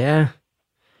 Yeah.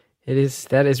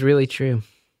 That is really true.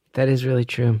 That is really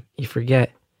true. You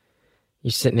forget.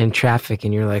 You're sitting in traffic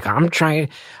and you're like, I'm trying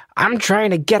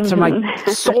to get to my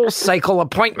Soul Cycle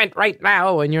appointment right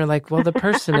now. And you're like, well, the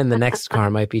person in the next car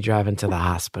might be driving to the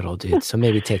hospital, dude. So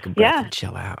maybe take a breath and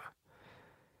chill out.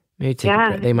 Maybe take a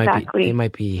breath. They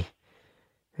might be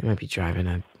driving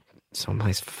to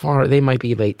someplace far. They might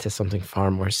be late to something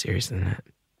far more serious than that.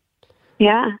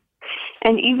 Yeah.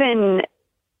 And even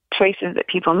choices that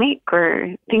people make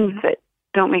or things that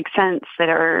don't make sense that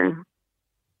are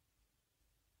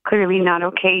clearly not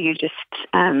okay. You just,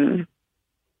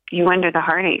 you wonder the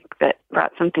heartache that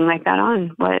brought something like that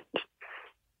on. What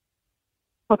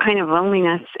kind of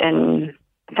loneliness and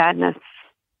sadness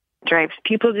drives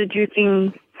people to do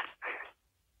things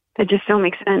that just don't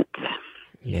make sense?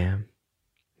 Yeah.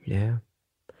 Yeah.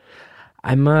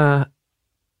 I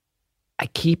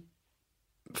keep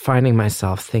finding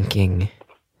myself thinking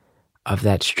of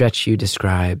that stretch you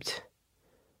described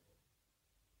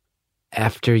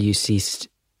after you ceased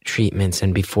treatments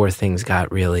and before things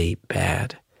got really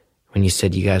bad, when you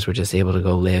said you guys were just able to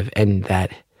go live, and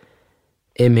that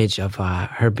image of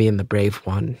her being the brave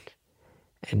one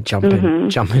and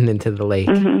jumping into the lake.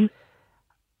 Mm-hmm.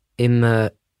 In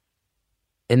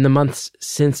the months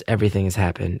since everything has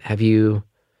happened, have you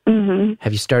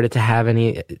started to have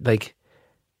any,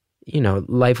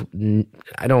 life,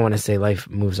 I don't want to say life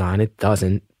moves on. It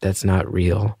doesn't. That's not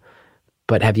real.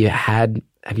 But have you had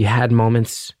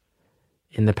moments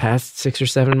in the past 6 or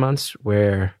 7 months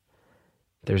where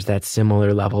there's that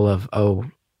similar level of, oh,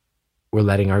 we're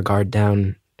letting our guard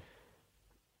down,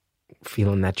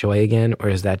 feeling that joy again? Or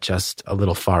is that just a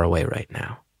little far away right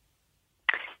now?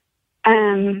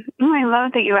 I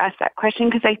love that you asked that question,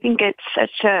 because I think it's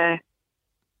such a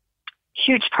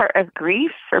huge part of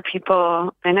grief for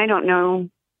people. And I don't know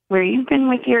where you've been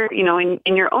with your, in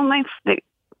your own life, the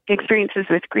experiences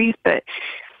with grief, but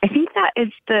I think that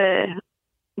is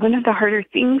one of the harder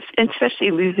things,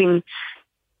 especially losing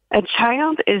a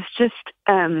child, is just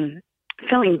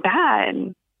feeling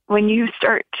bad when you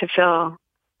start to feel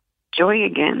joy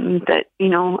again, that,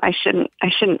 I shouldn't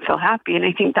feel happy. And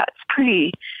I think that's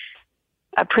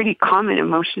a pretty common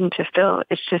emotion to feel.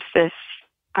 It's just this,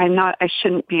 I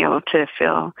shouldn't be able to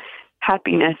feel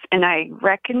happiness. And I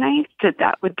recognized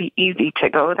that would be easy to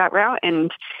go that route,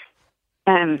 and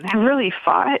have really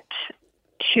fought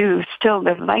to still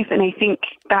live life. And I think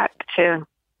back to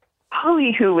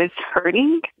Holly, who was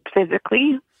hurting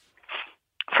physically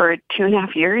for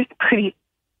 2.5 years, pretty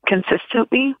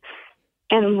consistently.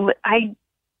 And I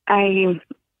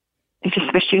I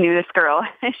just wish you knew this girl.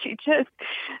 She just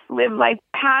lived life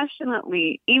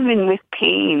passionately, even with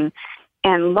pain,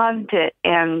 and loved it.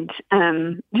 And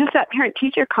just that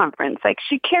parent-teacher conference, like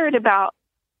she cared about,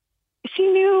 she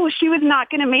knew she was not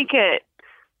going to make it.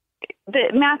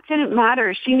 The math didn't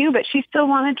matter. She knew, but she still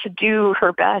wanted to do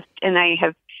her best. And I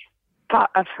have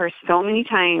thought of her so many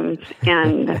times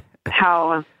and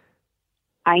how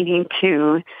I need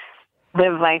to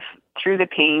live life through the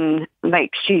pain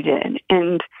like she did.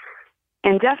 And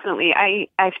definitely,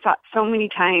 I've thought so many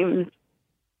times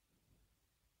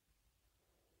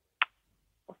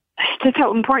just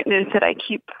how important it is that I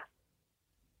keep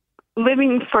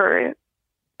living for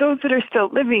those that are still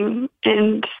living.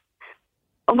 And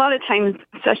a lot of times,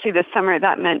 especially this summer,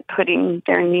 that meant putting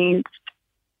their needs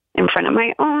in front of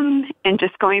my own and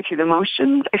just going through the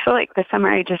motions. I feel like this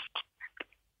summer I just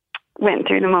went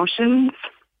through the motions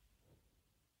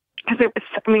because there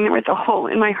was a hole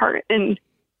in my heart and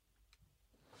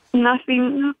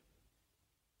nothing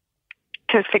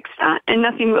to fix that, and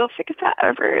nothing will fix that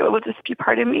ever. It will just be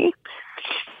part of me.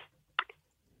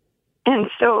 And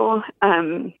so,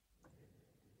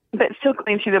 but still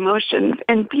going through the motions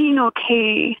and being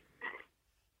okay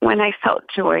when I felt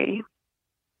joy,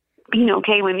 being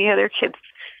okay when the other kids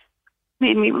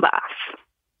made me laugh,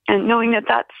 and knowing that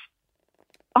that's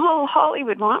all Holly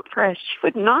would want for us. She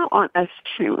would not want us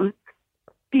to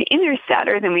be any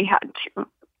sadder than we had to.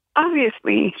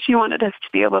 Obviously, she wanted us to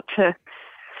be able to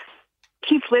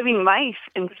keep living life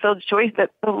and feel joy,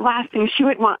 that the last thing she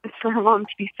would want is for her mom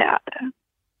to be sad.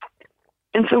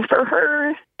 And so for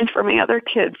her and for my other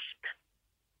kids,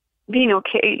 being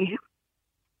okay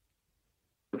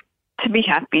to be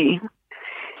happy,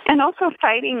 and also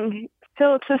fighting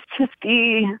still just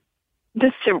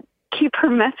to keep her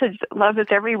message that love is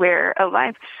everywhere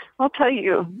alive. I'll tell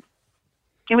you,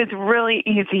 it was really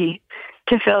easy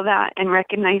to feel that and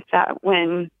recognize that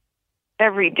when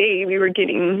every day we were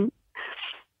getting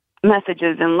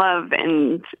messages and love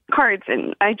and cards,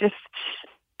 and it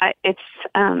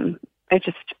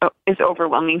is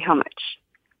overwhelming how much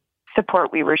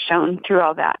support we were shown through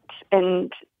all that.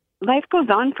 And life goes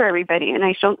on for everybody, and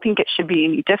I don't think it should be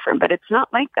any different, but it's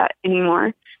not like that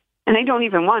anymore. And I don't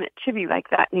even want it to be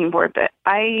like that anymore. But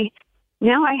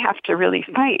now I have to really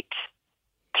fight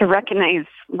to recognize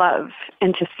love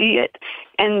and to see it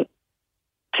and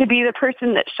to be the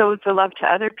person that shows the love to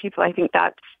other people. I think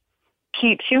that's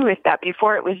key too, with that.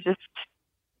 Before it was just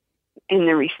in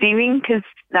the receiving because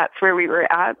that's where we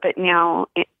were at. But now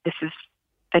this is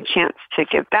a chance to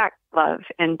give back love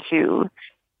and to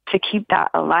keep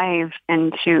that alive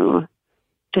and to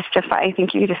fight. I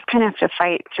think you just kind of have to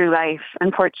fight through life,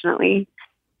 unfortunately,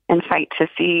 and fight to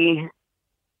see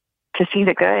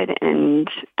the good. And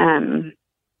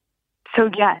so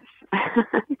yes,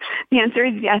 the answer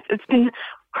is yes. It's been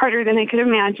harder than I could have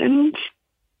imagined,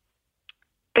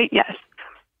 but yes,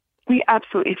 we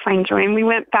absolutely find joy. And we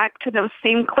went back to those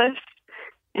same cliffs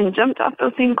and jumped off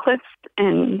those same cliffs,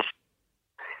 and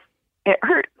it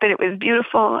hurt, but it was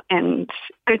beautiful and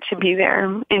good to be there.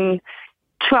 And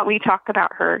to what we talk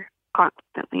about her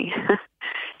constantly.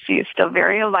 She is still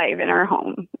very alive in our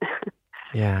home.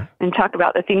 Yeah. And talk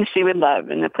about the things she would love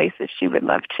and the places she would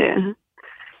love to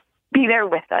be there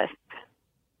with us.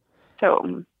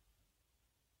 So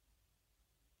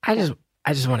I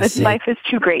just want to say, life is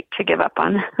too great to give up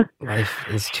on. Life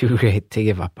is too great to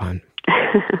give up on.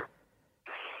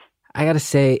 I got to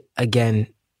say again,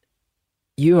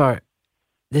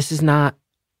 this is not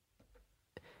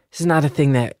a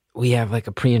thing that we have like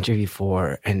a pre-interview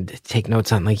for and take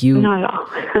notes on. Like you, not at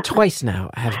all. Twice now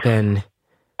have been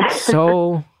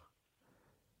so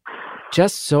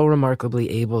remarkably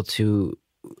able to,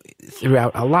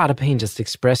 throughout a lot of pain, just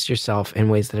express yourself in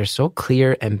ways that are so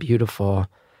clear and beautiful,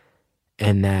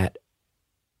 and that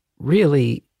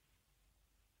really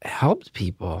helped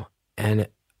people. And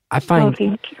I find,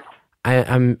 thank you.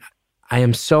 I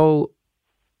am so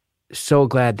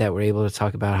glad that we're able to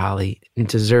talk about Holly, and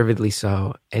deservedly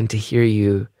so, and to hear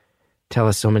you tell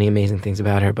us so many amazing things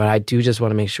about her. But I do just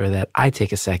want to make sure that I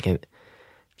take a second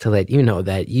to let you know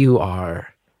that you are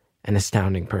an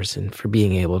astounding person for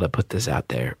being able to put this out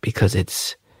there, because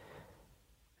it's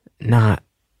not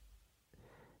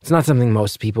something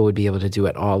most people would be able to do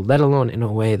at all, let alone in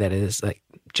a way that is like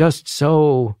just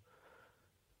so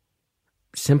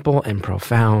simple and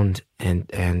profound and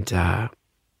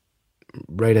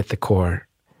right at the core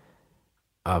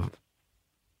of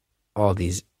all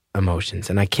these emotions.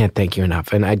 And I can't thank you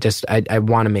enough. And I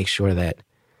want to make sure that,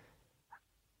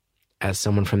 as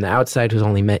someone from the outside who's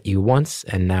only met you once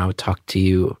and now talked to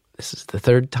you, this is the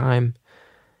third time,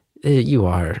 you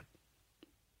are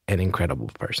an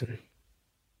incredible person.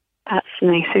 That's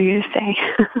nice of you to say.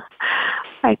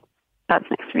 That's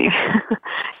nice of you. I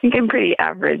think I'm pretty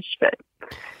average, but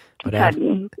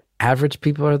average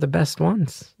people are the best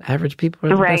ones. Average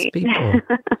people are the best people.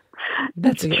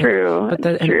 That's true.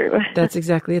 True. That's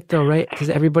exactly it, though, right? Because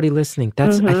everybody listening,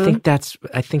 I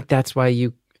think that's why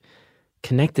you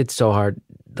connected so hard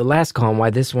the last call, and why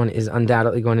this one is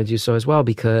undoubtedly going to do so as well,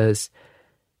 because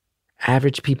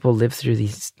average people live through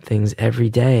these things every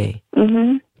day,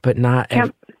 but not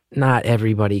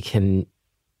everybody can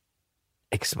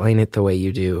explain it the way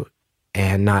you do,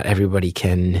 and not everybody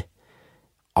can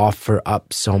offer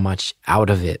up so much out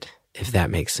of it, if that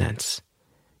makes sense.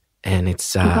 And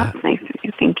it's that's nice of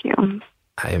you. Thank you.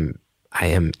 I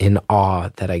am in awe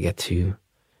that I get to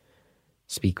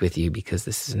speak with you, because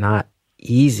this is not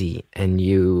easy, and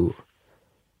you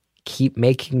keep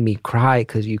making me cry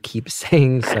because you keep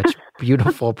saying such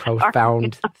beautiful,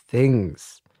 profound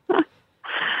things.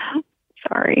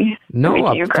 Sorry. No,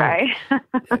 making you cry.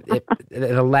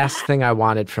 The last thing I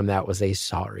wanted from that was a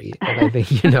sorry, and I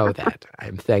think you know that.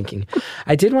 I'm thanking.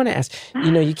 I did want to ask.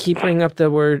 You keep bringing up the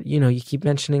word. You keep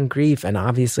mentioning grief, and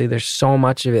obviously there's so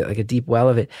much of it, like a deep well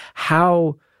of it.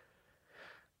 How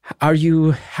are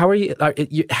you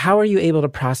able to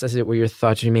process it where your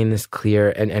thoughts remain this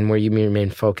clear and where you remain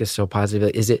focused so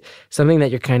positively? Is it something that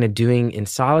you're kind of doing in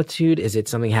solitude? Is it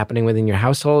something happening within your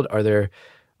household? Are there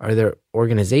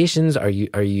organizations? Are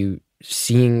you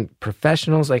seeing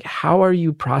professionals? Like, how are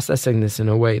you processing this in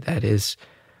a way that is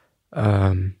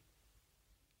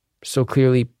so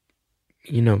clearly,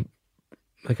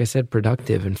 like I said,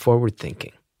 productive and forward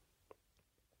thinking?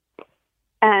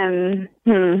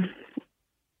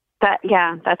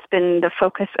 That's been the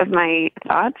focus of my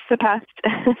thoughts the past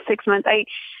 6 months.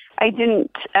 I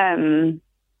didn't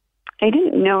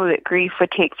know that grief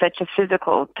would take such a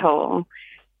physical toll.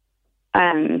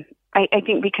 I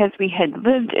think because we had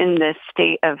lived in this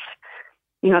state of,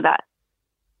 that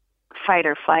fight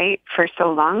or flight for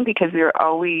so long, because we were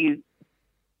always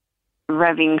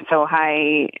revving so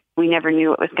high, we never knew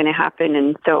what was going to happen.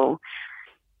 And so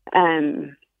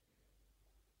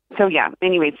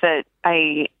anyways,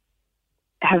 I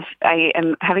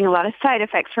am having a lot of side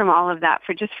effects from all of that,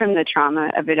 from the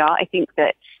trauma of it all. I think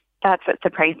that's what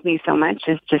surprised me so much,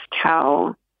 is just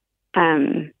how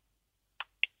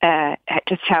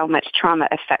much trauma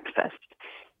affects us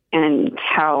and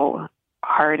how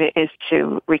hard it is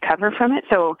to recover from it.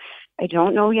 So I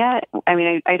don't know yet. I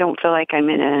mean, I don't feel like I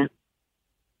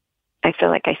feel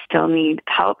like I still need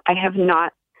help. I have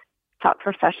not sought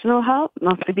professional help,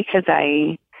 mostly because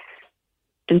I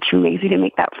been too lazy to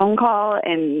make that phone call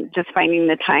and just finding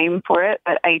the time for it.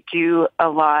 But I do a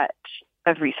lot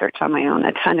of research on my own,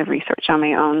 a ton of research on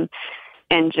my own,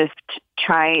 and just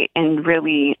try and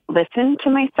really listen to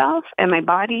myself and my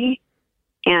body,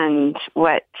 and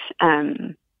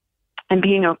and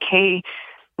being okay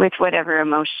with whatever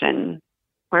emotion,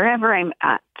 wherever I'm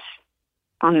at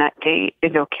on that day,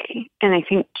 is okay. And I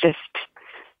think just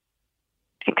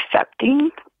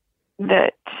accepting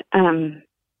that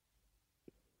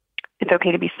it's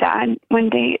okay to be sad one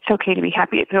day. It's okay to be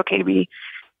happy. It's okay to be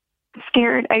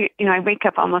scared. I wake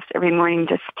up almost every morning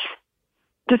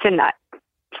just in that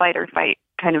flight or fight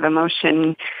kind of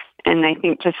emotion. And I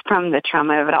think just from the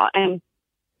trauma of it all, and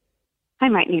I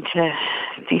might need to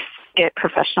get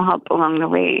professional help along the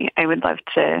way. I would love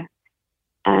to,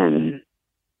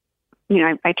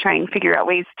 I try and figure out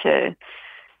ways to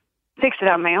fix it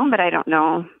on my own, but I don't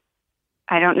know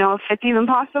if it's even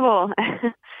possible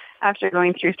after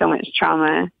going through so much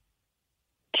trauma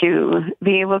to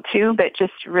be able to, but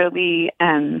just really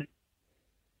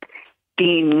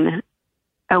being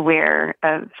aware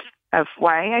of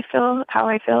why I feel how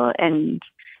I feel and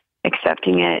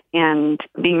accepting it, and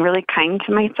being really kind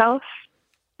to myself.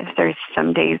 If there's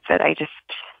some days that I just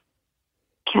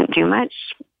can't do much,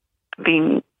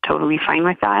 being totally fine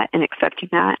with that and accepting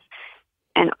that,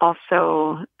 and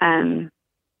also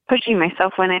pushing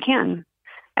myself when I can.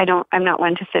 I'm not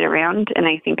one to sit around, and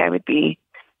I think I would be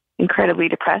incredibly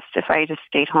depressed if I just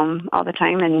stayed home all the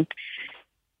time and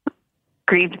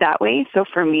grieved that way. So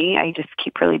for me, I just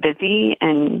keep really busy,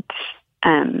 and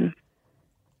I'm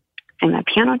a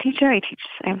piano teacher. I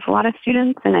have a lot of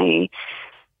students, and I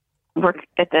work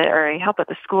I help at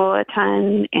the school a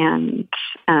ton, and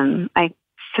I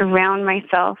surround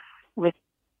myself with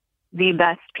the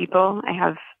best people. I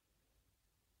have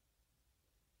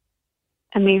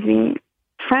amazing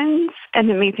friends, an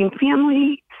amazing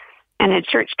family, and a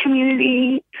church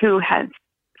community who has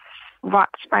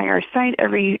walked by our side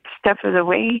every step of the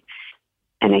way.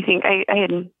 And I think I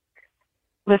had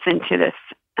listened to this,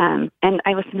 and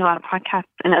I listen to a lot of podcasts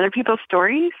and other people's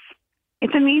stories.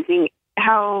 It's amazing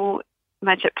how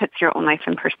much it puts your own life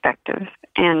in perspective.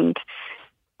 And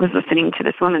was listening to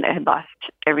this woman that had lost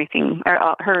everything,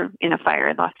 or her in a fire,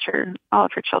 had lost all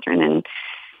of her children,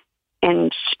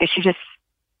 and she just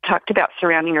talked about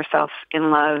surrounding herself in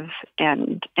love,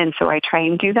 and so I try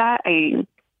and do that.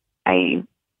 I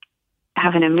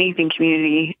have an amazing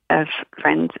community of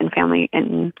friends and family,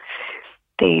 and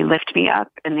they lift me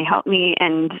up and they help me,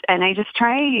 and I just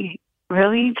try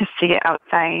really just to get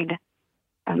outside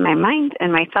of my mind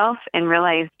and myself and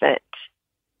realize that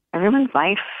everyone's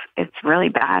life, it's really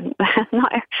bad.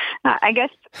 I guess,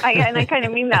 and I kind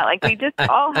of mean that. Like, we just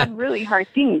all have really hard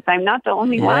things. I'm not the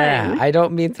only one. Yeah, I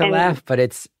don't mean to laugh, but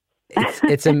it's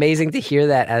amazing to hear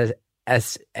that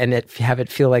and have it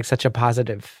feel like such a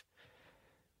positive.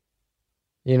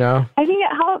 You know, I think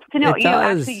it helps to know.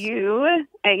 You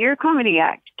at your comedy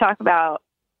act talk about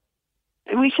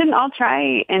we shouldn't all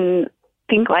try and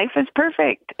think life is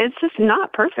perfect. It's just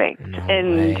not perfect, no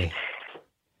and way.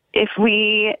 If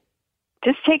we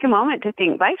just take a moment to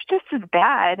think life's just as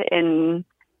bad, and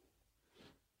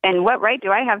what right do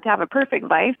I have to have a perfect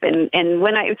life? And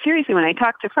when I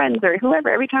talk to friends or whoever,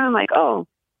 every time I'm like, oh,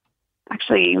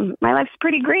 actually, my life's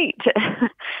pretty great.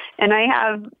 And I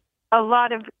have a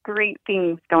lot of great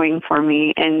things going for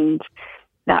me, and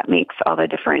that makes all the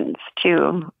difference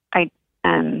too.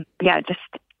 Just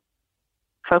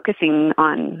focusing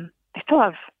on,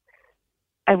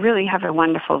 I really have a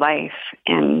wonderful life,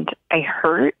 and I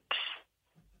hurt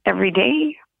every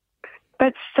day,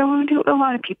 but so do a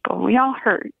lot of people. We all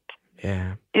hurt.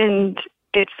 Yeah. And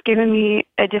it's given me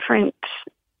a different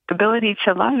ability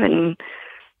to love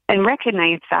and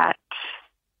recognize that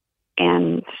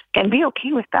and be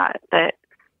okay with that.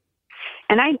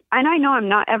 And I know I'm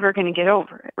not ever going to get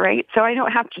over it, right? So I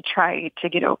don't have to try to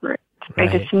get over it. Right.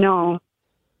 I just know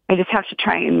I just have to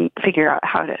try and figure out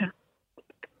how to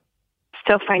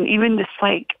still find even just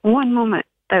like one moment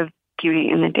of beauty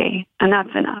in the day, and that's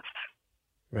enough.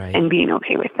 Right. And being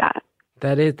okay with that.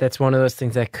 That's one of those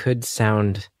things that could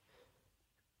sound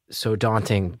so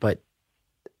daunting, but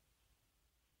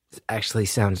actually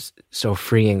sounds so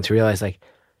freeing to realize, like,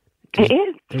 it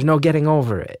is. There's no getting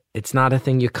over it. It's not a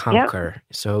thing you conquer. Yep.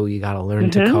 So you got to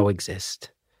learn to coexist.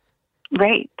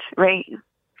 Right.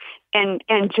 And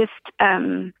just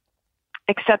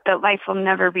accept that life will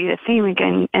never be the same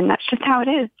again, and that's just how it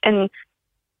is. And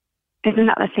isn't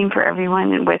that the same for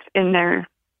everyone? And in their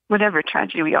whatever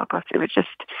tragedy we all go through, it's just,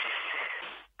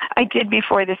 I did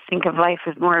before this think of life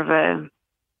as more of a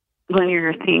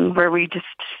linear thing where we just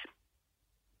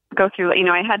go through.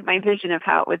 I had my vision of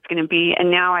how it was going to be,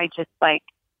 and now I just like,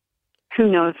 who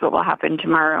knows what will happen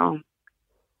tomorrow?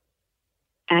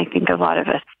 And I think a lot of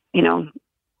us,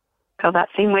 feel that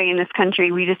same way in this country.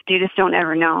 You just don't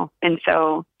ever know. And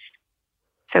so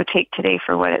take today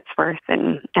for what it's worth,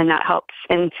 and that helps.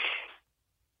 And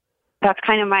that's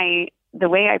kind of the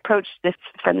way I approached this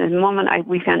from the moment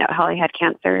we found out Holly had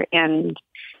cancer. And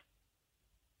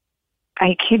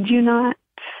I kid you not,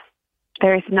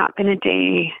 there has not been a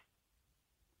day,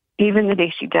 even the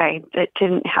day she died, that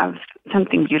didn't have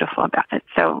something beautiful about it.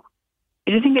 So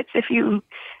I just think it's, if you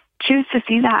choose to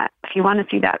see that, if you want to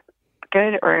see that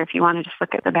good, or if you want to just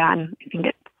look at the bad, I think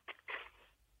it's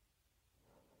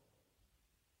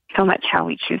so much how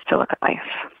we choose to look at life.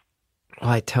 Well,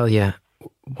 I tell you,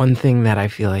 one thing that I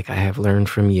feel like I have learned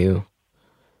from you,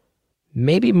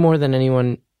 maybe more than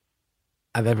anyone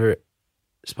I've ever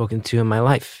spoken to in my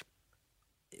life,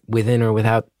 within or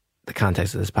without the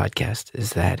context of this podcast,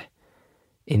 is that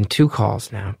in 2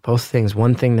 calls now, both things,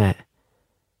 one thing that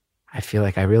I feel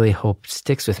like I really hope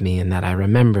sticks with me and that I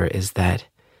remember is that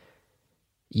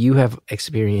you have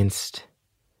experienced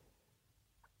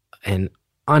an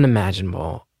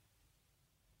unimaginable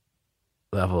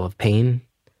level of pain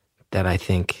that I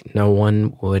think no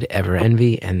one would ever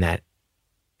envy, and that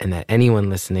anyone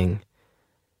listening,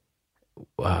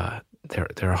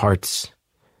 their hearts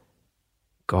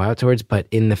go out towards. But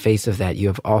in the face of that, you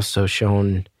have also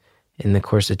shown in the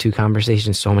course of 2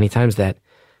 conversations so many times that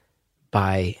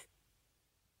by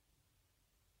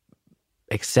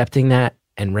accepting that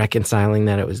and reconciling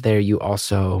that it was there, you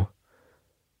also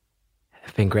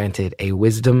have been granted a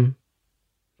wisdom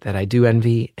that I do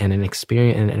envy, and an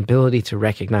experience and an ability to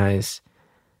recognize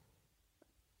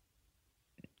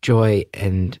joy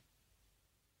and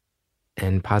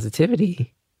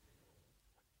positivity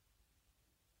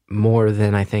more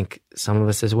than I think some of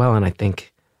us as well. And I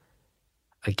think,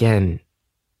 again,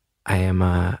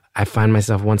 I find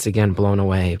myself once again blown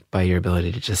away by your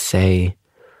ability to just say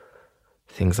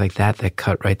things like that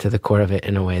cut right to the core of it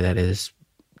in a way that is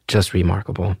just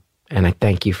remarkable. And I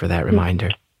thank you for that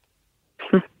reminder.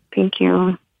 Thank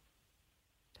you.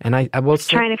 And I will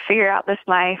say, trying to figure out this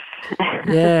life.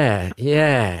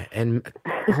 yeah. And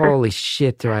holy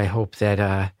shit, do I hope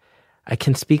that I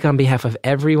can speak on behalf of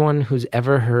everyone who's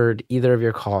ever heard either of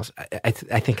your calls. I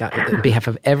think on behalf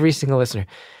of every single listener,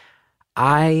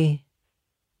 I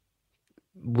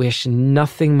wish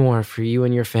nothing more for you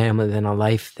and your family than a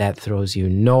life that throws you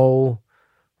no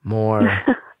more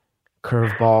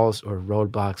curveballs or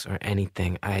roadblocks or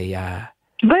anything.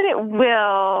 But it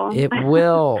will. It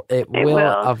will. It will.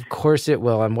 Of course it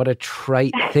will. And what a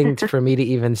trite thing for me to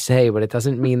even say, but it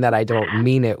doesn't mean that I don't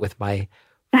mean it with my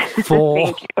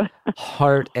full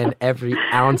heart and every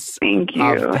ounce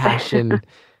of passion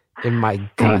in my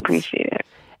guts. I appreciate it.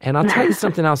 And I'll tell you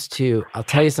something else too.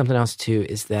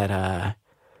 Is that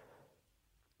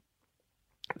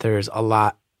there's a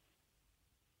lot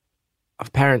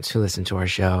of parents who listen to our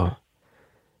show,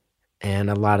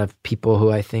 and a lot of people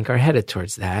who I think are headed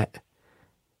towards that,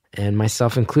 and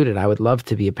myself included. I would love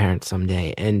to be a parent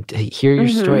someday. And to hear your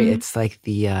story, it's like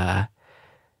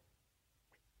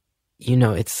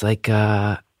it's like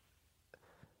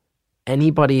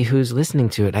anybody who's listening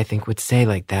to it, I think, would say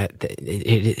like that.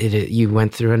 You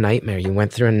went through a nightmare. You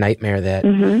went through a nightmare that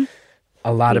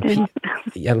a lot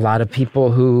of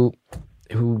people who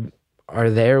are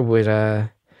there would.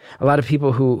 A lot of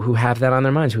people who have that on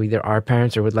their minds, who either are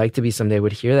parents or would like to be someday,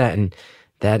 would hear that, and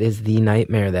that is the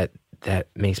nightmare that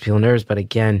makes people nervous. But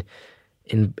again,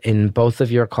 in both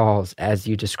of your calls, as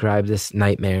you describe this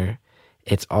nightmare,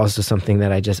 it's also something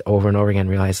that I just over and over again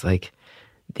realized, like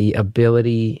the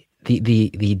ability,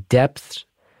 the depths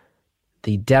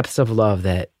of love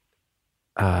that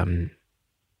you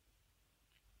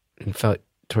felt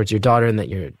towards your daughter, and that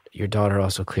your daughter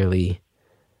also clearly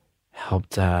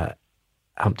helped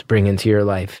bring into your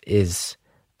life is,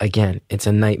 again, it's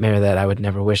a nightmare that I would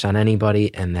never wish on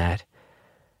anybody, and that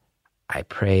I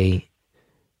pray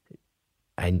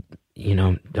I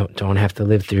don't have to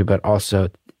live through. But also,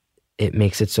 it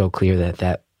makes it so clear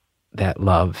that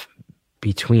love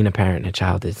between a parent and a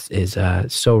child is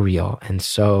so real, and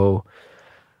so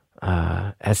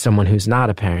as someone who's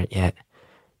not a parent yet,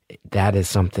 that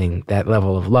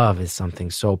level of love is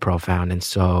something so profound and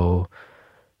so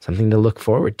something to look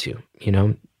forward to,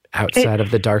 outside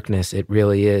of the darkness. It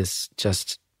really is,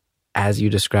 just as you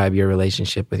describe your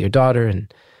relationship with your daughter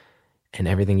and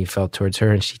everything you felt towards her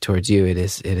and she towards you.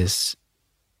 It's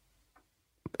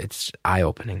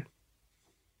eye-opening.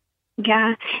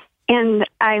 Yeah. And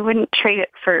I wouldn't trade it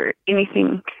for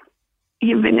anything,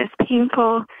 even as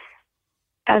painful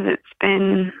as it's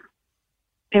been.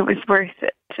 It was worth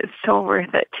it. It's so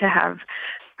worth it to have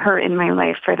her in my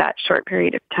life for that short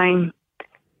period of time.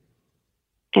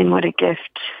 And what a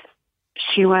gift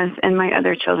she was, and my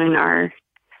other children are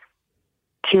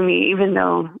to me, even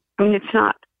though, it's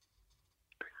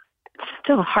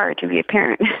still hard to be a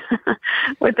parent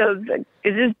with those.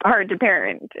 It's just hard to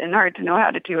parent and hard to know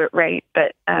how to do it right.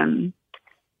 But that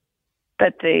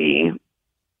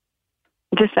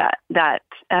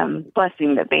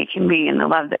blessing that they can be, and the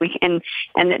love that we can,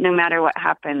 and that no matter what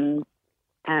happens,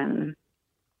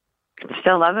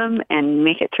 still love them and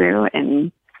make it through.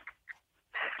 And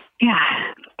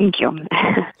yeah, thank you.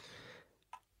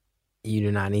 You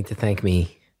do not need to thank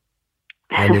me.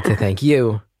 I need to thank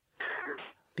you,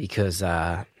 because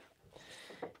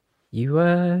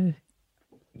you've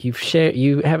shared.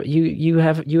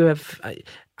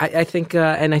 I think,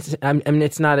 and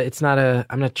it's not.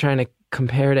 I'm not trying to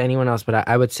compare to anyone else, but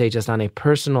I would say, just on a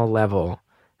personal level,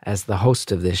 as the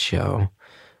host of this show,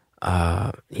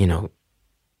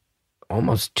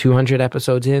 almost 200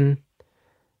 episodes in,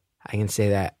 I can say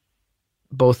that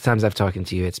both times I've talked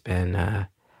to you, it's been, I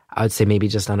would say, maybe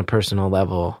just on a personal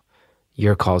level,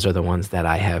 your calls are the ones that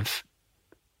I have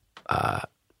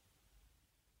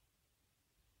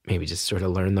maybe just sort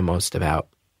of learned the most about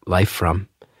life from.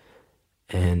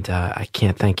 And I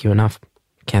can't thank you enough.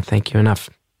 Can't thank you enough.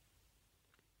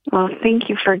 Well, thank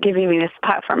you for giving me this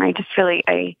platform. I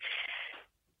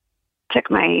took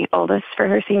my oldest for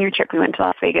her senior trip. We went to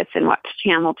Las Vegas and watched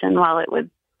Hamilton while it was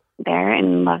there,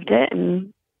 and loved it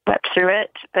and wept through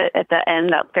it. But at the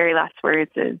end, that very last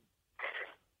words is,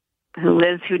 "Who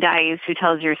lives, who dies, who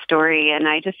tells your story?" And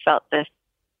I just felt this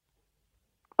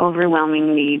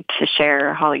overwhelming need to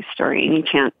share Holly's story any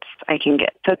chance I can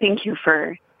get. So thank you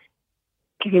for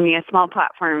giving me a small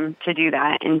platform to do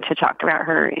that, and to talk about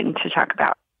her, and to talk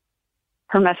about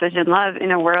her message and love in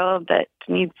a world that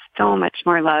needs so much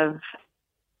more love.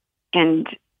 And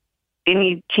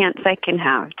any chance I can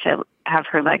have to have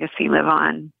her legacy live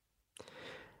on.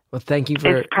 Well, thank you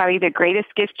for... It's probably the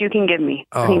greatest gift you can give me.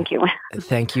 Thank you.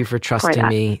 Thank you for trusting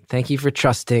me. Thank you for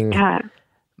trusting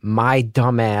my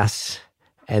dumbass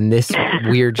and this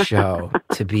weird show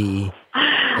to be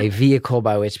a vehicle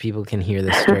by which people can hear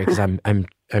this story, because I'm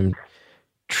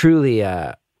truly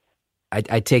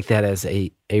I take that as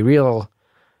a real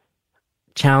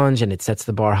challenge, and it sets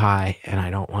the bar high, and I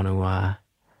don't want to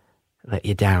let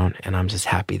you down. And I'm just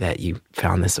happy that you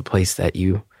found this a place that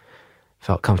you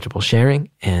felt comfortable sharing.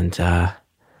 And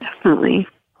Definitely.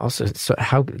 Also, so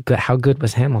how good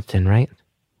was Hamilton, right?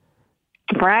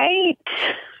 Right.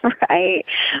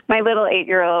 My little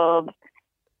 8-year-old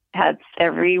has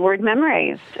every word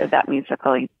memorized of that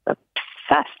musical. He's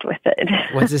obsessed with it.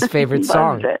 What's his favorite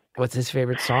song? It. What's his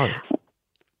favorite song?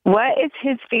 What is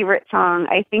his favorite song?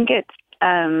 I think it's,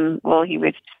 he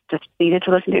was just needed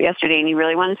to listen to it yesterday, and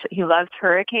he loves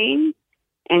Hurricane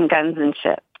and Guns and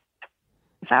Ships.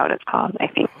 Is that what it's called? I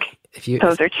think.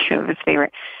 Those are two of his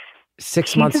favorite.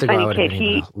 6 months ago, I would have been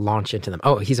able to launch into them.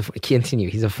 Oh, he's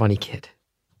a funny kid.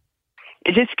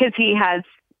 Just because he has,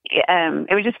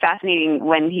 it was just fascinating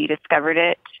when he discovered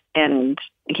it, and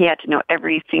he had to know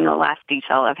every single last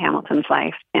detail of Hamilton's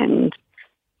life and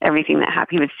everything that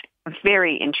happened. He was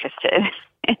very interested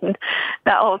in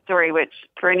that whole story, which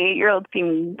for an 8-year-old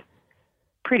seemed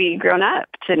pretty grown up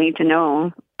to need to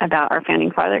know about our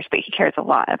founding fathers, but he cares a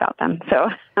lot about them. So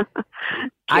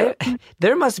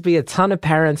there must be a ton of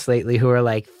parents lately who are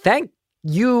like, thank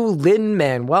you,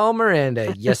 Lin-Manuel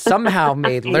Miranda. You somehow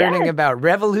made learning about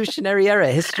Revolutionary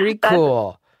Era history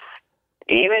cool.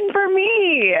 Even for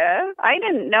me, I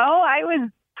didn't know. I was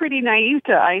pretty naive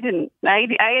I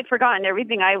had forgotten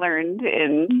everything I learned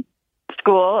in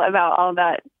school about all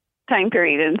that time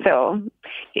period. And so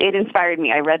it inspired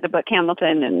me. I read the book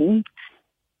Hamilton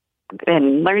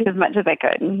and learned as much as I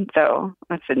could. And so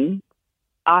it's an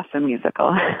awesome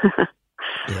musical.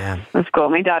 Yeah. It was cool.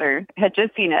 My daughter had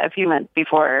just seen it a few months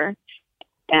before,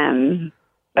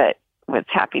 but was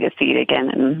happy to see it again,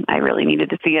 and I really needed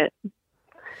to see it.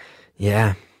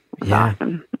 Yeah. It was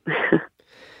awesome.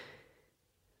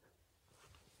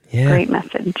 Yeah. Great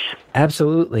message.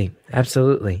 Absolutely.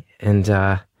 And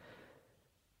I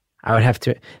would have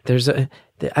to,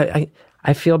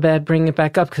 I feel bad bringing it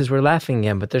back up because we're laughing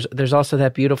again, but there's also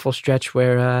that beautiful stretch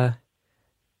where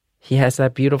he has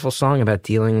that beautiful song about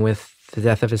dealing with the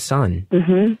death of his son.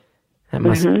 Mm-hmm.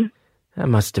 That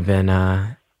must have been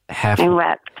half. I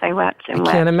wept. I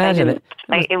can't imagine it.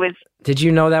 It was. Did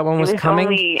you know that one was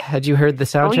coming? Had you heard the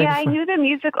soundtrack? Oh yeah, I knew the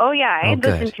music. Oh yeah, I had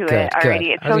listened to it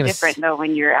already. It's so different though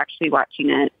when you're actually watching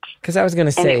it. Because I was going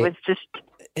to say, it was just.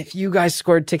 If you guys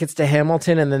scored tickets to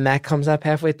Hamilton and then that comes up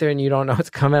halfway through and you don't know what's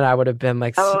coming, I would have been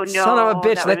like, oh, no, son of a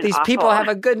bitch, let these people awful. have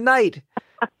a good night.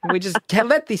 We just can't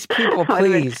let these people,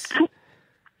 please.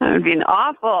 That would have been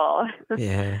awful.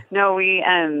 Yeah. No,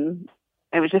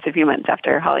 it was just a few months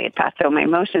after Holly had passed. So my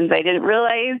emotions, I didn't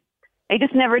realize. I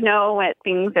just never know what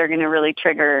things are going to really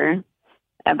trigger.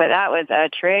 But that was a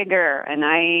trigger. And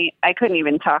I couldn't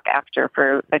even talk after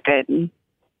for a good.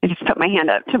 I just put my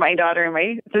hand up to my daughter and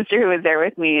my sister who was there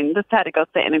with me and just had to go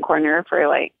sit in a corner for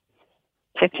like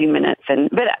 15 minutes.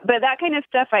 But that kind of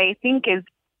stuff I think is,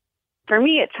 for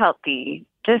me, it's healthy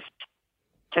just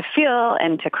to feel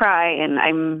and to cry.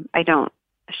 And I don't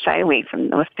shy away from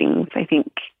those things. I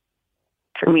think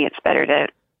for me, it's better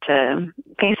to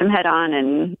face them head on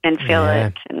and feel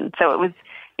it. And so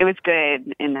it was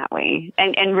good in that way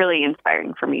and really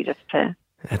inspiring for me just to.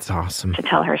 That's awesome. To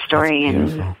tell her story.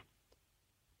 That's beautiful. And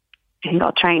I think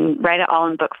I'll try and write it all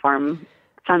in book form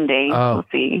someday. We'll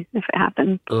see if it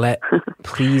happens.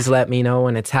 Please let me know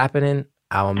when it's happening.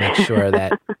 I will make sure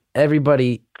that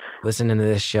everybody listening to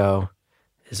this show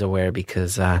is aware,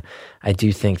 because I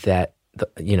do think that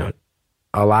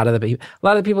a lot of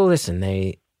the people listen.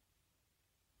 They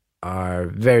are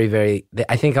very, very.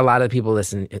 I think a lot of people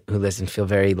who listen feel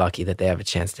very lucky that they have a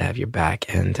chance to have your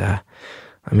back. And let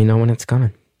me know when it's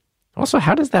coming. Also,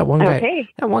 how does that one guy? Okay.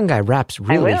 That one guy raps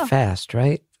really fast,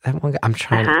 right? That one guy. I'm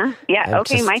trying. Yeah.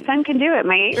 Okay. My son can do it.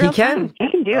 My 8-year-old son. He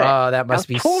can do it. Oh, that must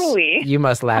be totally. You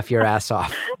must laugh your ass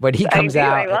off when he comes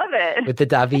out. I love it. With the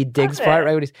David Diggs part,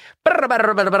 right? When he's.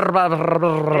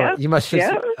 You must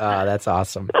just. Oh, that's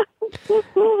awesome.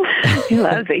 He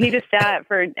loves it. He just sat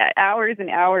for hours and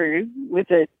hours with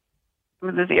his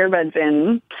earbuds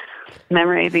in,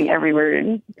 memorizing every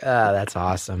word. That's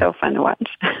awesome. So fun to watch.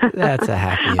 That's a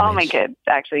happy image. All my kids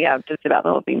actually have just about the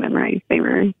whole thing memorized. They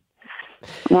were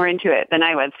more into it than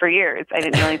I was for years. I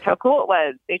didn't realize how cool it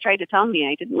was. They tried to tell me.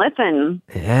 I didn't listen.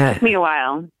 Yeah. It took me a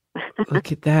while.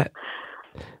 Look at that.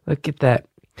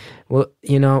 Well,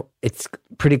 it's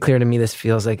pretty clear to me this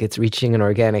feels like it's reaching an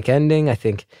organic ending. I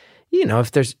think,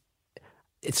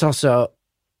 it's also,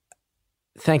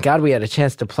 thank God we had a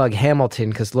chance to plug Hamilton,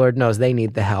 because Lord knows they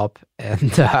need the help.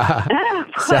 And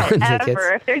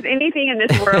Whatever. If there's anything in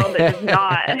this world that is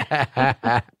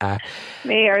not,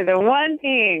 they are the one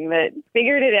thing that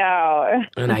figured it out.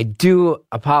 And I do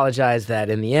apologize that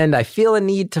in the end, I feel a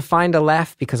need to find a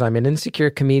laugh because I'm an insecure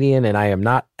comedian and I am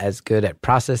not as good at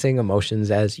processing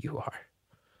emotions as you are.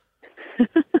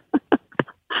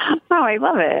 Oh, I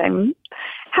love it. I'm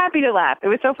happy to laugh. It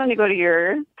was so fun to go to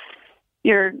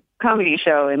your comedy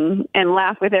show and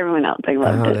laugh with everyone else. I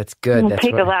loved it. That's good. I'll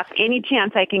take a laugh any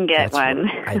chance I can get one.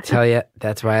 I tell you,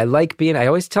 that's why I like being, I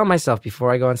always tell myself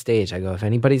before I go on stage, I go, if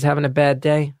anybody's having a bad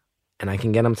day and I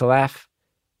can get them to laugh,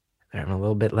 they're having a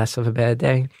little bit less of a bad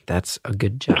day. That's a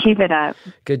good job. Keep it up.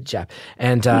 Good job.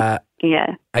 And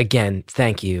again,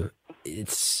 thank you.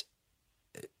 It's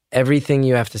everything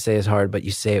you have to say is hard, but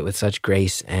you say it with such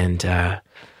grace and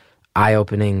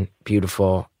eye-opening,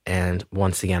 beautiful. And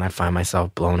once again, I find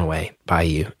myself blown away by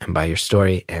you and by your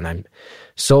story. And I'm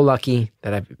so lucky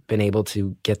that I've been able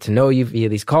to get to know you via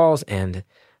these calls and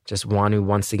just want to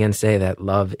once again say that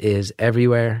love is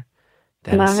everywhere.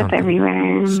 That love is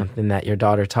everywhere. Something that your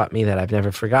daughter taught me that I've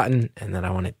never forgotten and that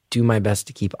I want to do my best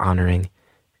to keep honoring.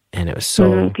 And it was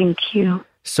thank you.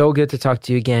 So good to talk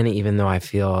to you again, even though I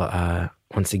feel,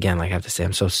 once again, like I have to say,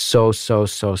 I'm so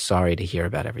sorry to hear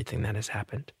about everything that has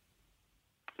happened.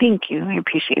 Thank you. I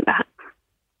appreciate that.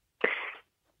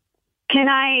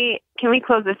 Can we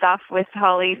close this off with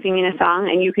Holly singing a song,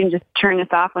 and you can just turn this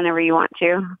off whenever you want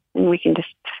to, and we can just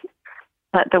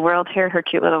let the world hear her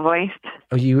cute little voice?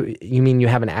 Oh, you mean you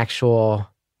have an actual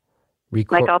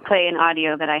record? Like I'll play an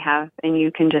audio that I have, and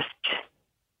you can just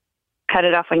cut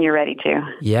it off when you're ready to.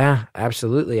 Yeah,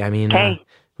 absolutely. I mean,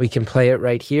 we can play it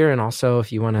right here, and also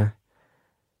if you want to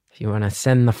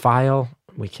send the file,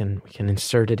 we can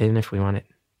insert it in if we want it.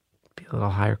 A little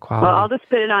higher quality. Well, I'll just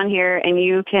put it on here and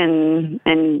you can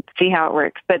see how it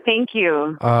works. But thank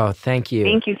you. Oh, thank you.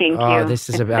 Thank you. This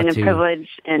is it's been a privilege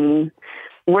and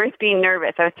worth being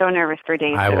nervous. I was so nervous for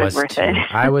days. It was worth it.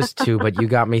 I was too, but you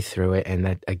got me through it. And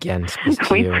that, again, speaks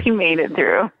to you. We made it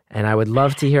through. And I would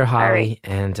love to hear Holly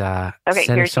and okay,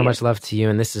 send so much love to you.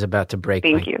 And this is about to break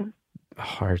my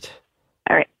heart.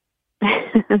 All right.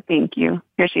 Thank you.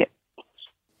 Here she is.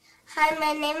 Hi,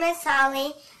 my name is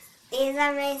Holly. These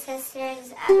are my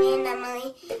sisters, Abby and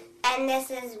Emily, and this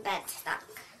is Bedstock.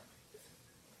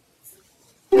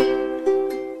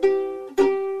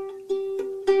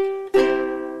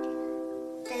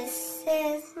 This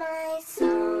is my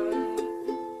song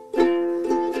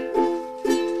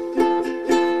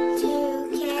to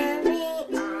carry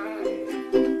on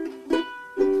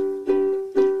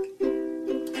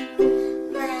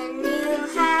when you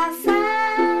have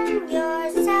found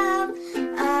yourself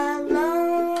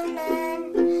alone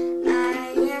and I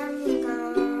am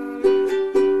gone.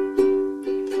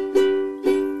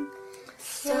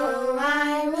 So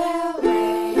I will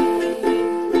wait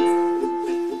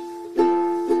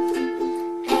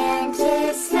and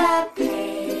just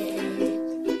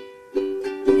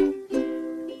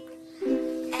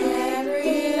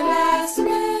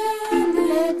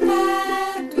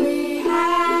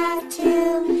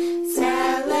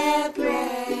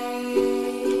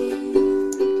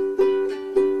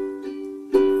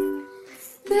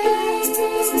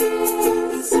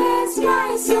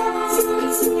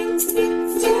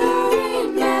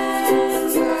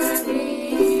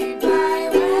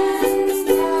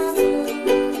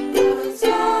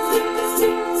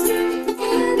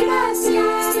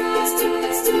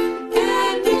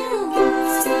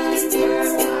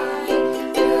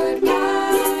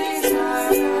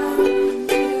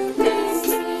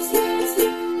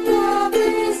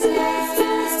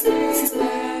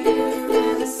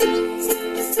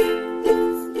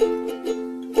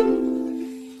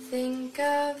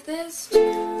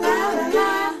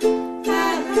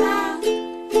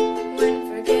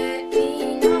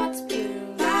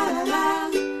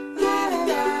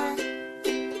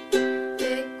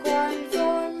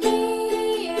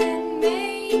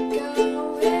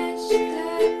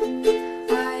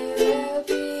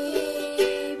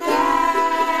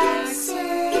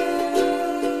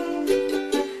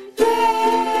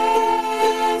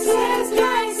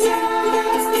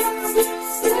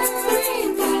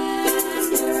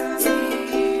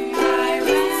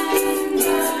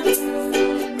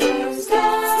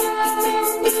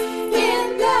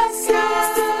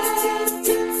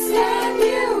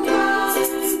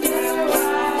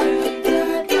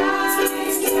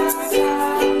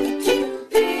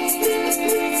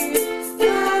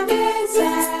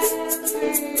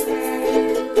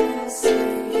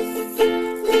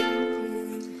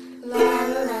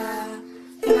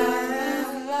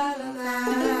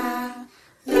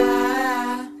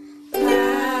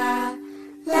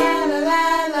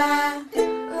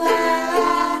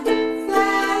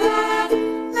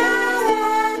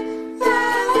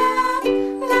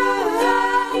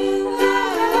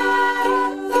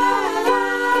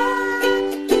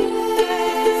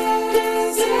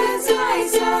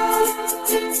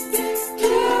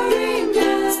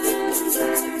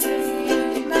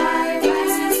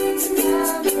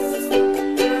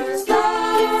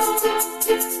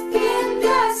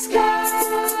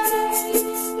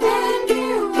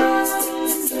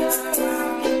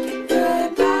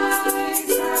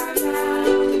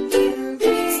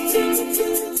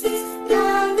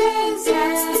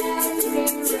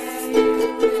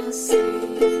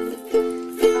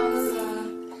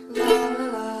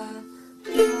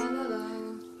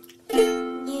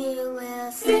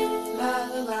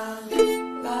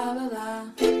la la la,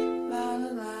 la la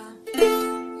la.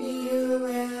 You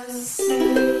will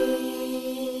see.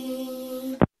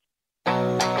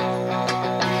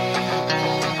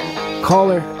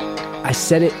 Caller, I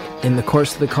said it in the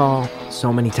course of the call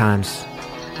so many times.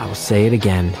 I will say it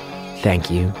again. Thank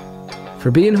you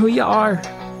for being who you are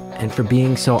and for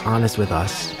being so honest with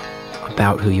us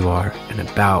about who you are and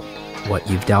about what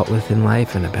you've dealt with in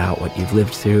life and about what you've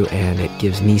lived through, and it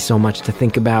gives me so much to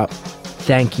think about.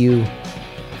 Thank you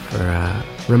for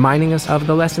reminding us of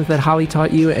the lessons that Holly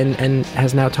taught you and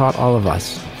has now taught all of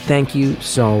us. Thank you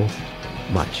so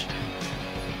much.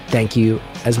 Thank you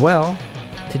as well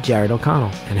to Jared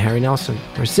O'Connell and Harry Nelson,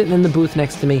 who are sitting in the booth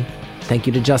next to me. Thank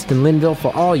you to Justin Linville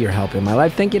for all your help in my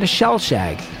life. Thank you to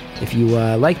Shellshag. If you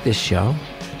like this show,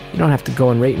 you don't have to go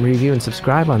and rate and review and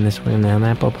subscribe on this one on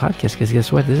Apple Podcasts, because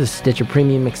guess what? This is Stitcher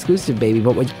Premium exclusive, baby.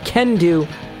 But what you can do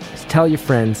is tell your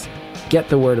friends, get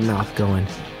the word of mouth going.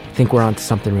 I think we're on to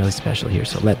something really special here,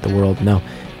 so let the world know.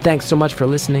 Thanks so much for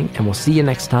listening, and we'll see you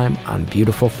next time on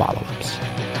Beautiful Follow-Ups.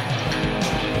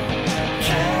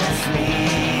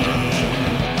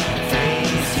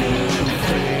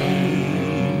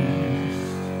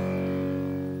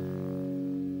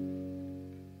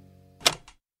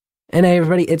 And hey,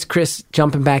 everybody, it's Chris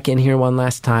jumping back in here one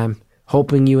last time.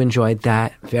 Hoping you enjoyed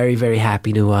that. Very, very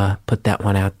happy to put that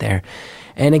one out there.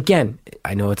 And again,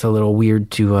 I know it's a little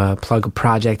weird to plug a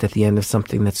project at the end of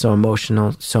something that's so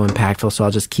emotional, so impactful, so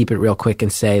I'll just keep it real quick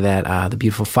and say that the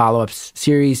Beautiful Follow-Ups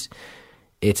series,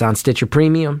 it's on Stitcher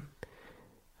Premium.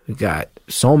 We've got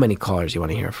so many callers you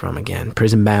want to hear from again.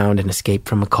 Prison Bound and Escape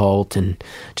from a Cult, and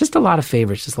just a lot of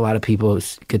favorites, just a lot of people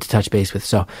it's good to touch base with.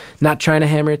 So not trying to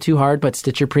hammer it too hard, but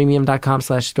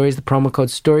StitcherPremium.com/stories, the promo code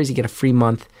stories, you get a free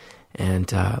month,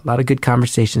 and a lot of good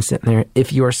conversations sitting there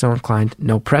if you are so inclined.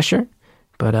 No pressure,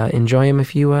 but enjoy them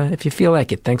if you feel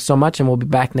like it. Thanks so much, and we'll be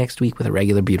back next week with a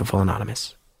regular Beautiful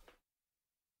Anonymous.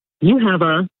 You have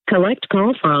a collect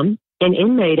call from an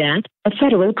inmate at a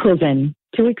federal prison.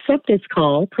 To accept this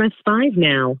call, press 5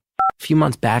 now. A few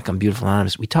months back on Beautiful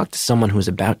Anonymous, we talked to someone who was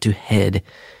about to head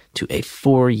to a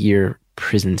 4-year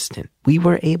prison stint. We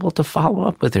were able to follow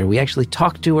up with her. We actually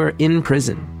talked to her in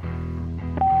prison.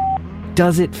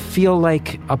 Does it feel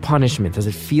like a punishment? Does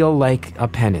it feel like a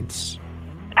penance?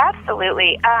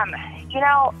 Absolutely. I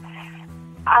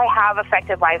have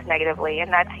affected lives negatively,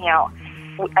 and that's,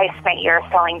 I spent years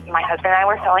my husband and I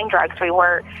were selling drugs.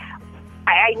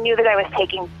 I knew that I was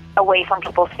taking away from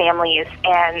people's families,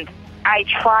 and I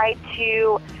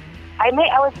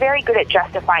was very good at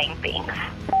justifying things.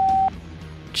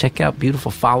 Check out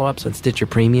Beautiful Follow-Ups on Stitcher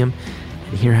Premium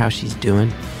and hear how she's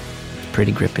doing. It's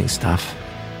pretty gripping stuff,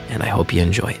 and I hope you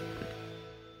enjoy it.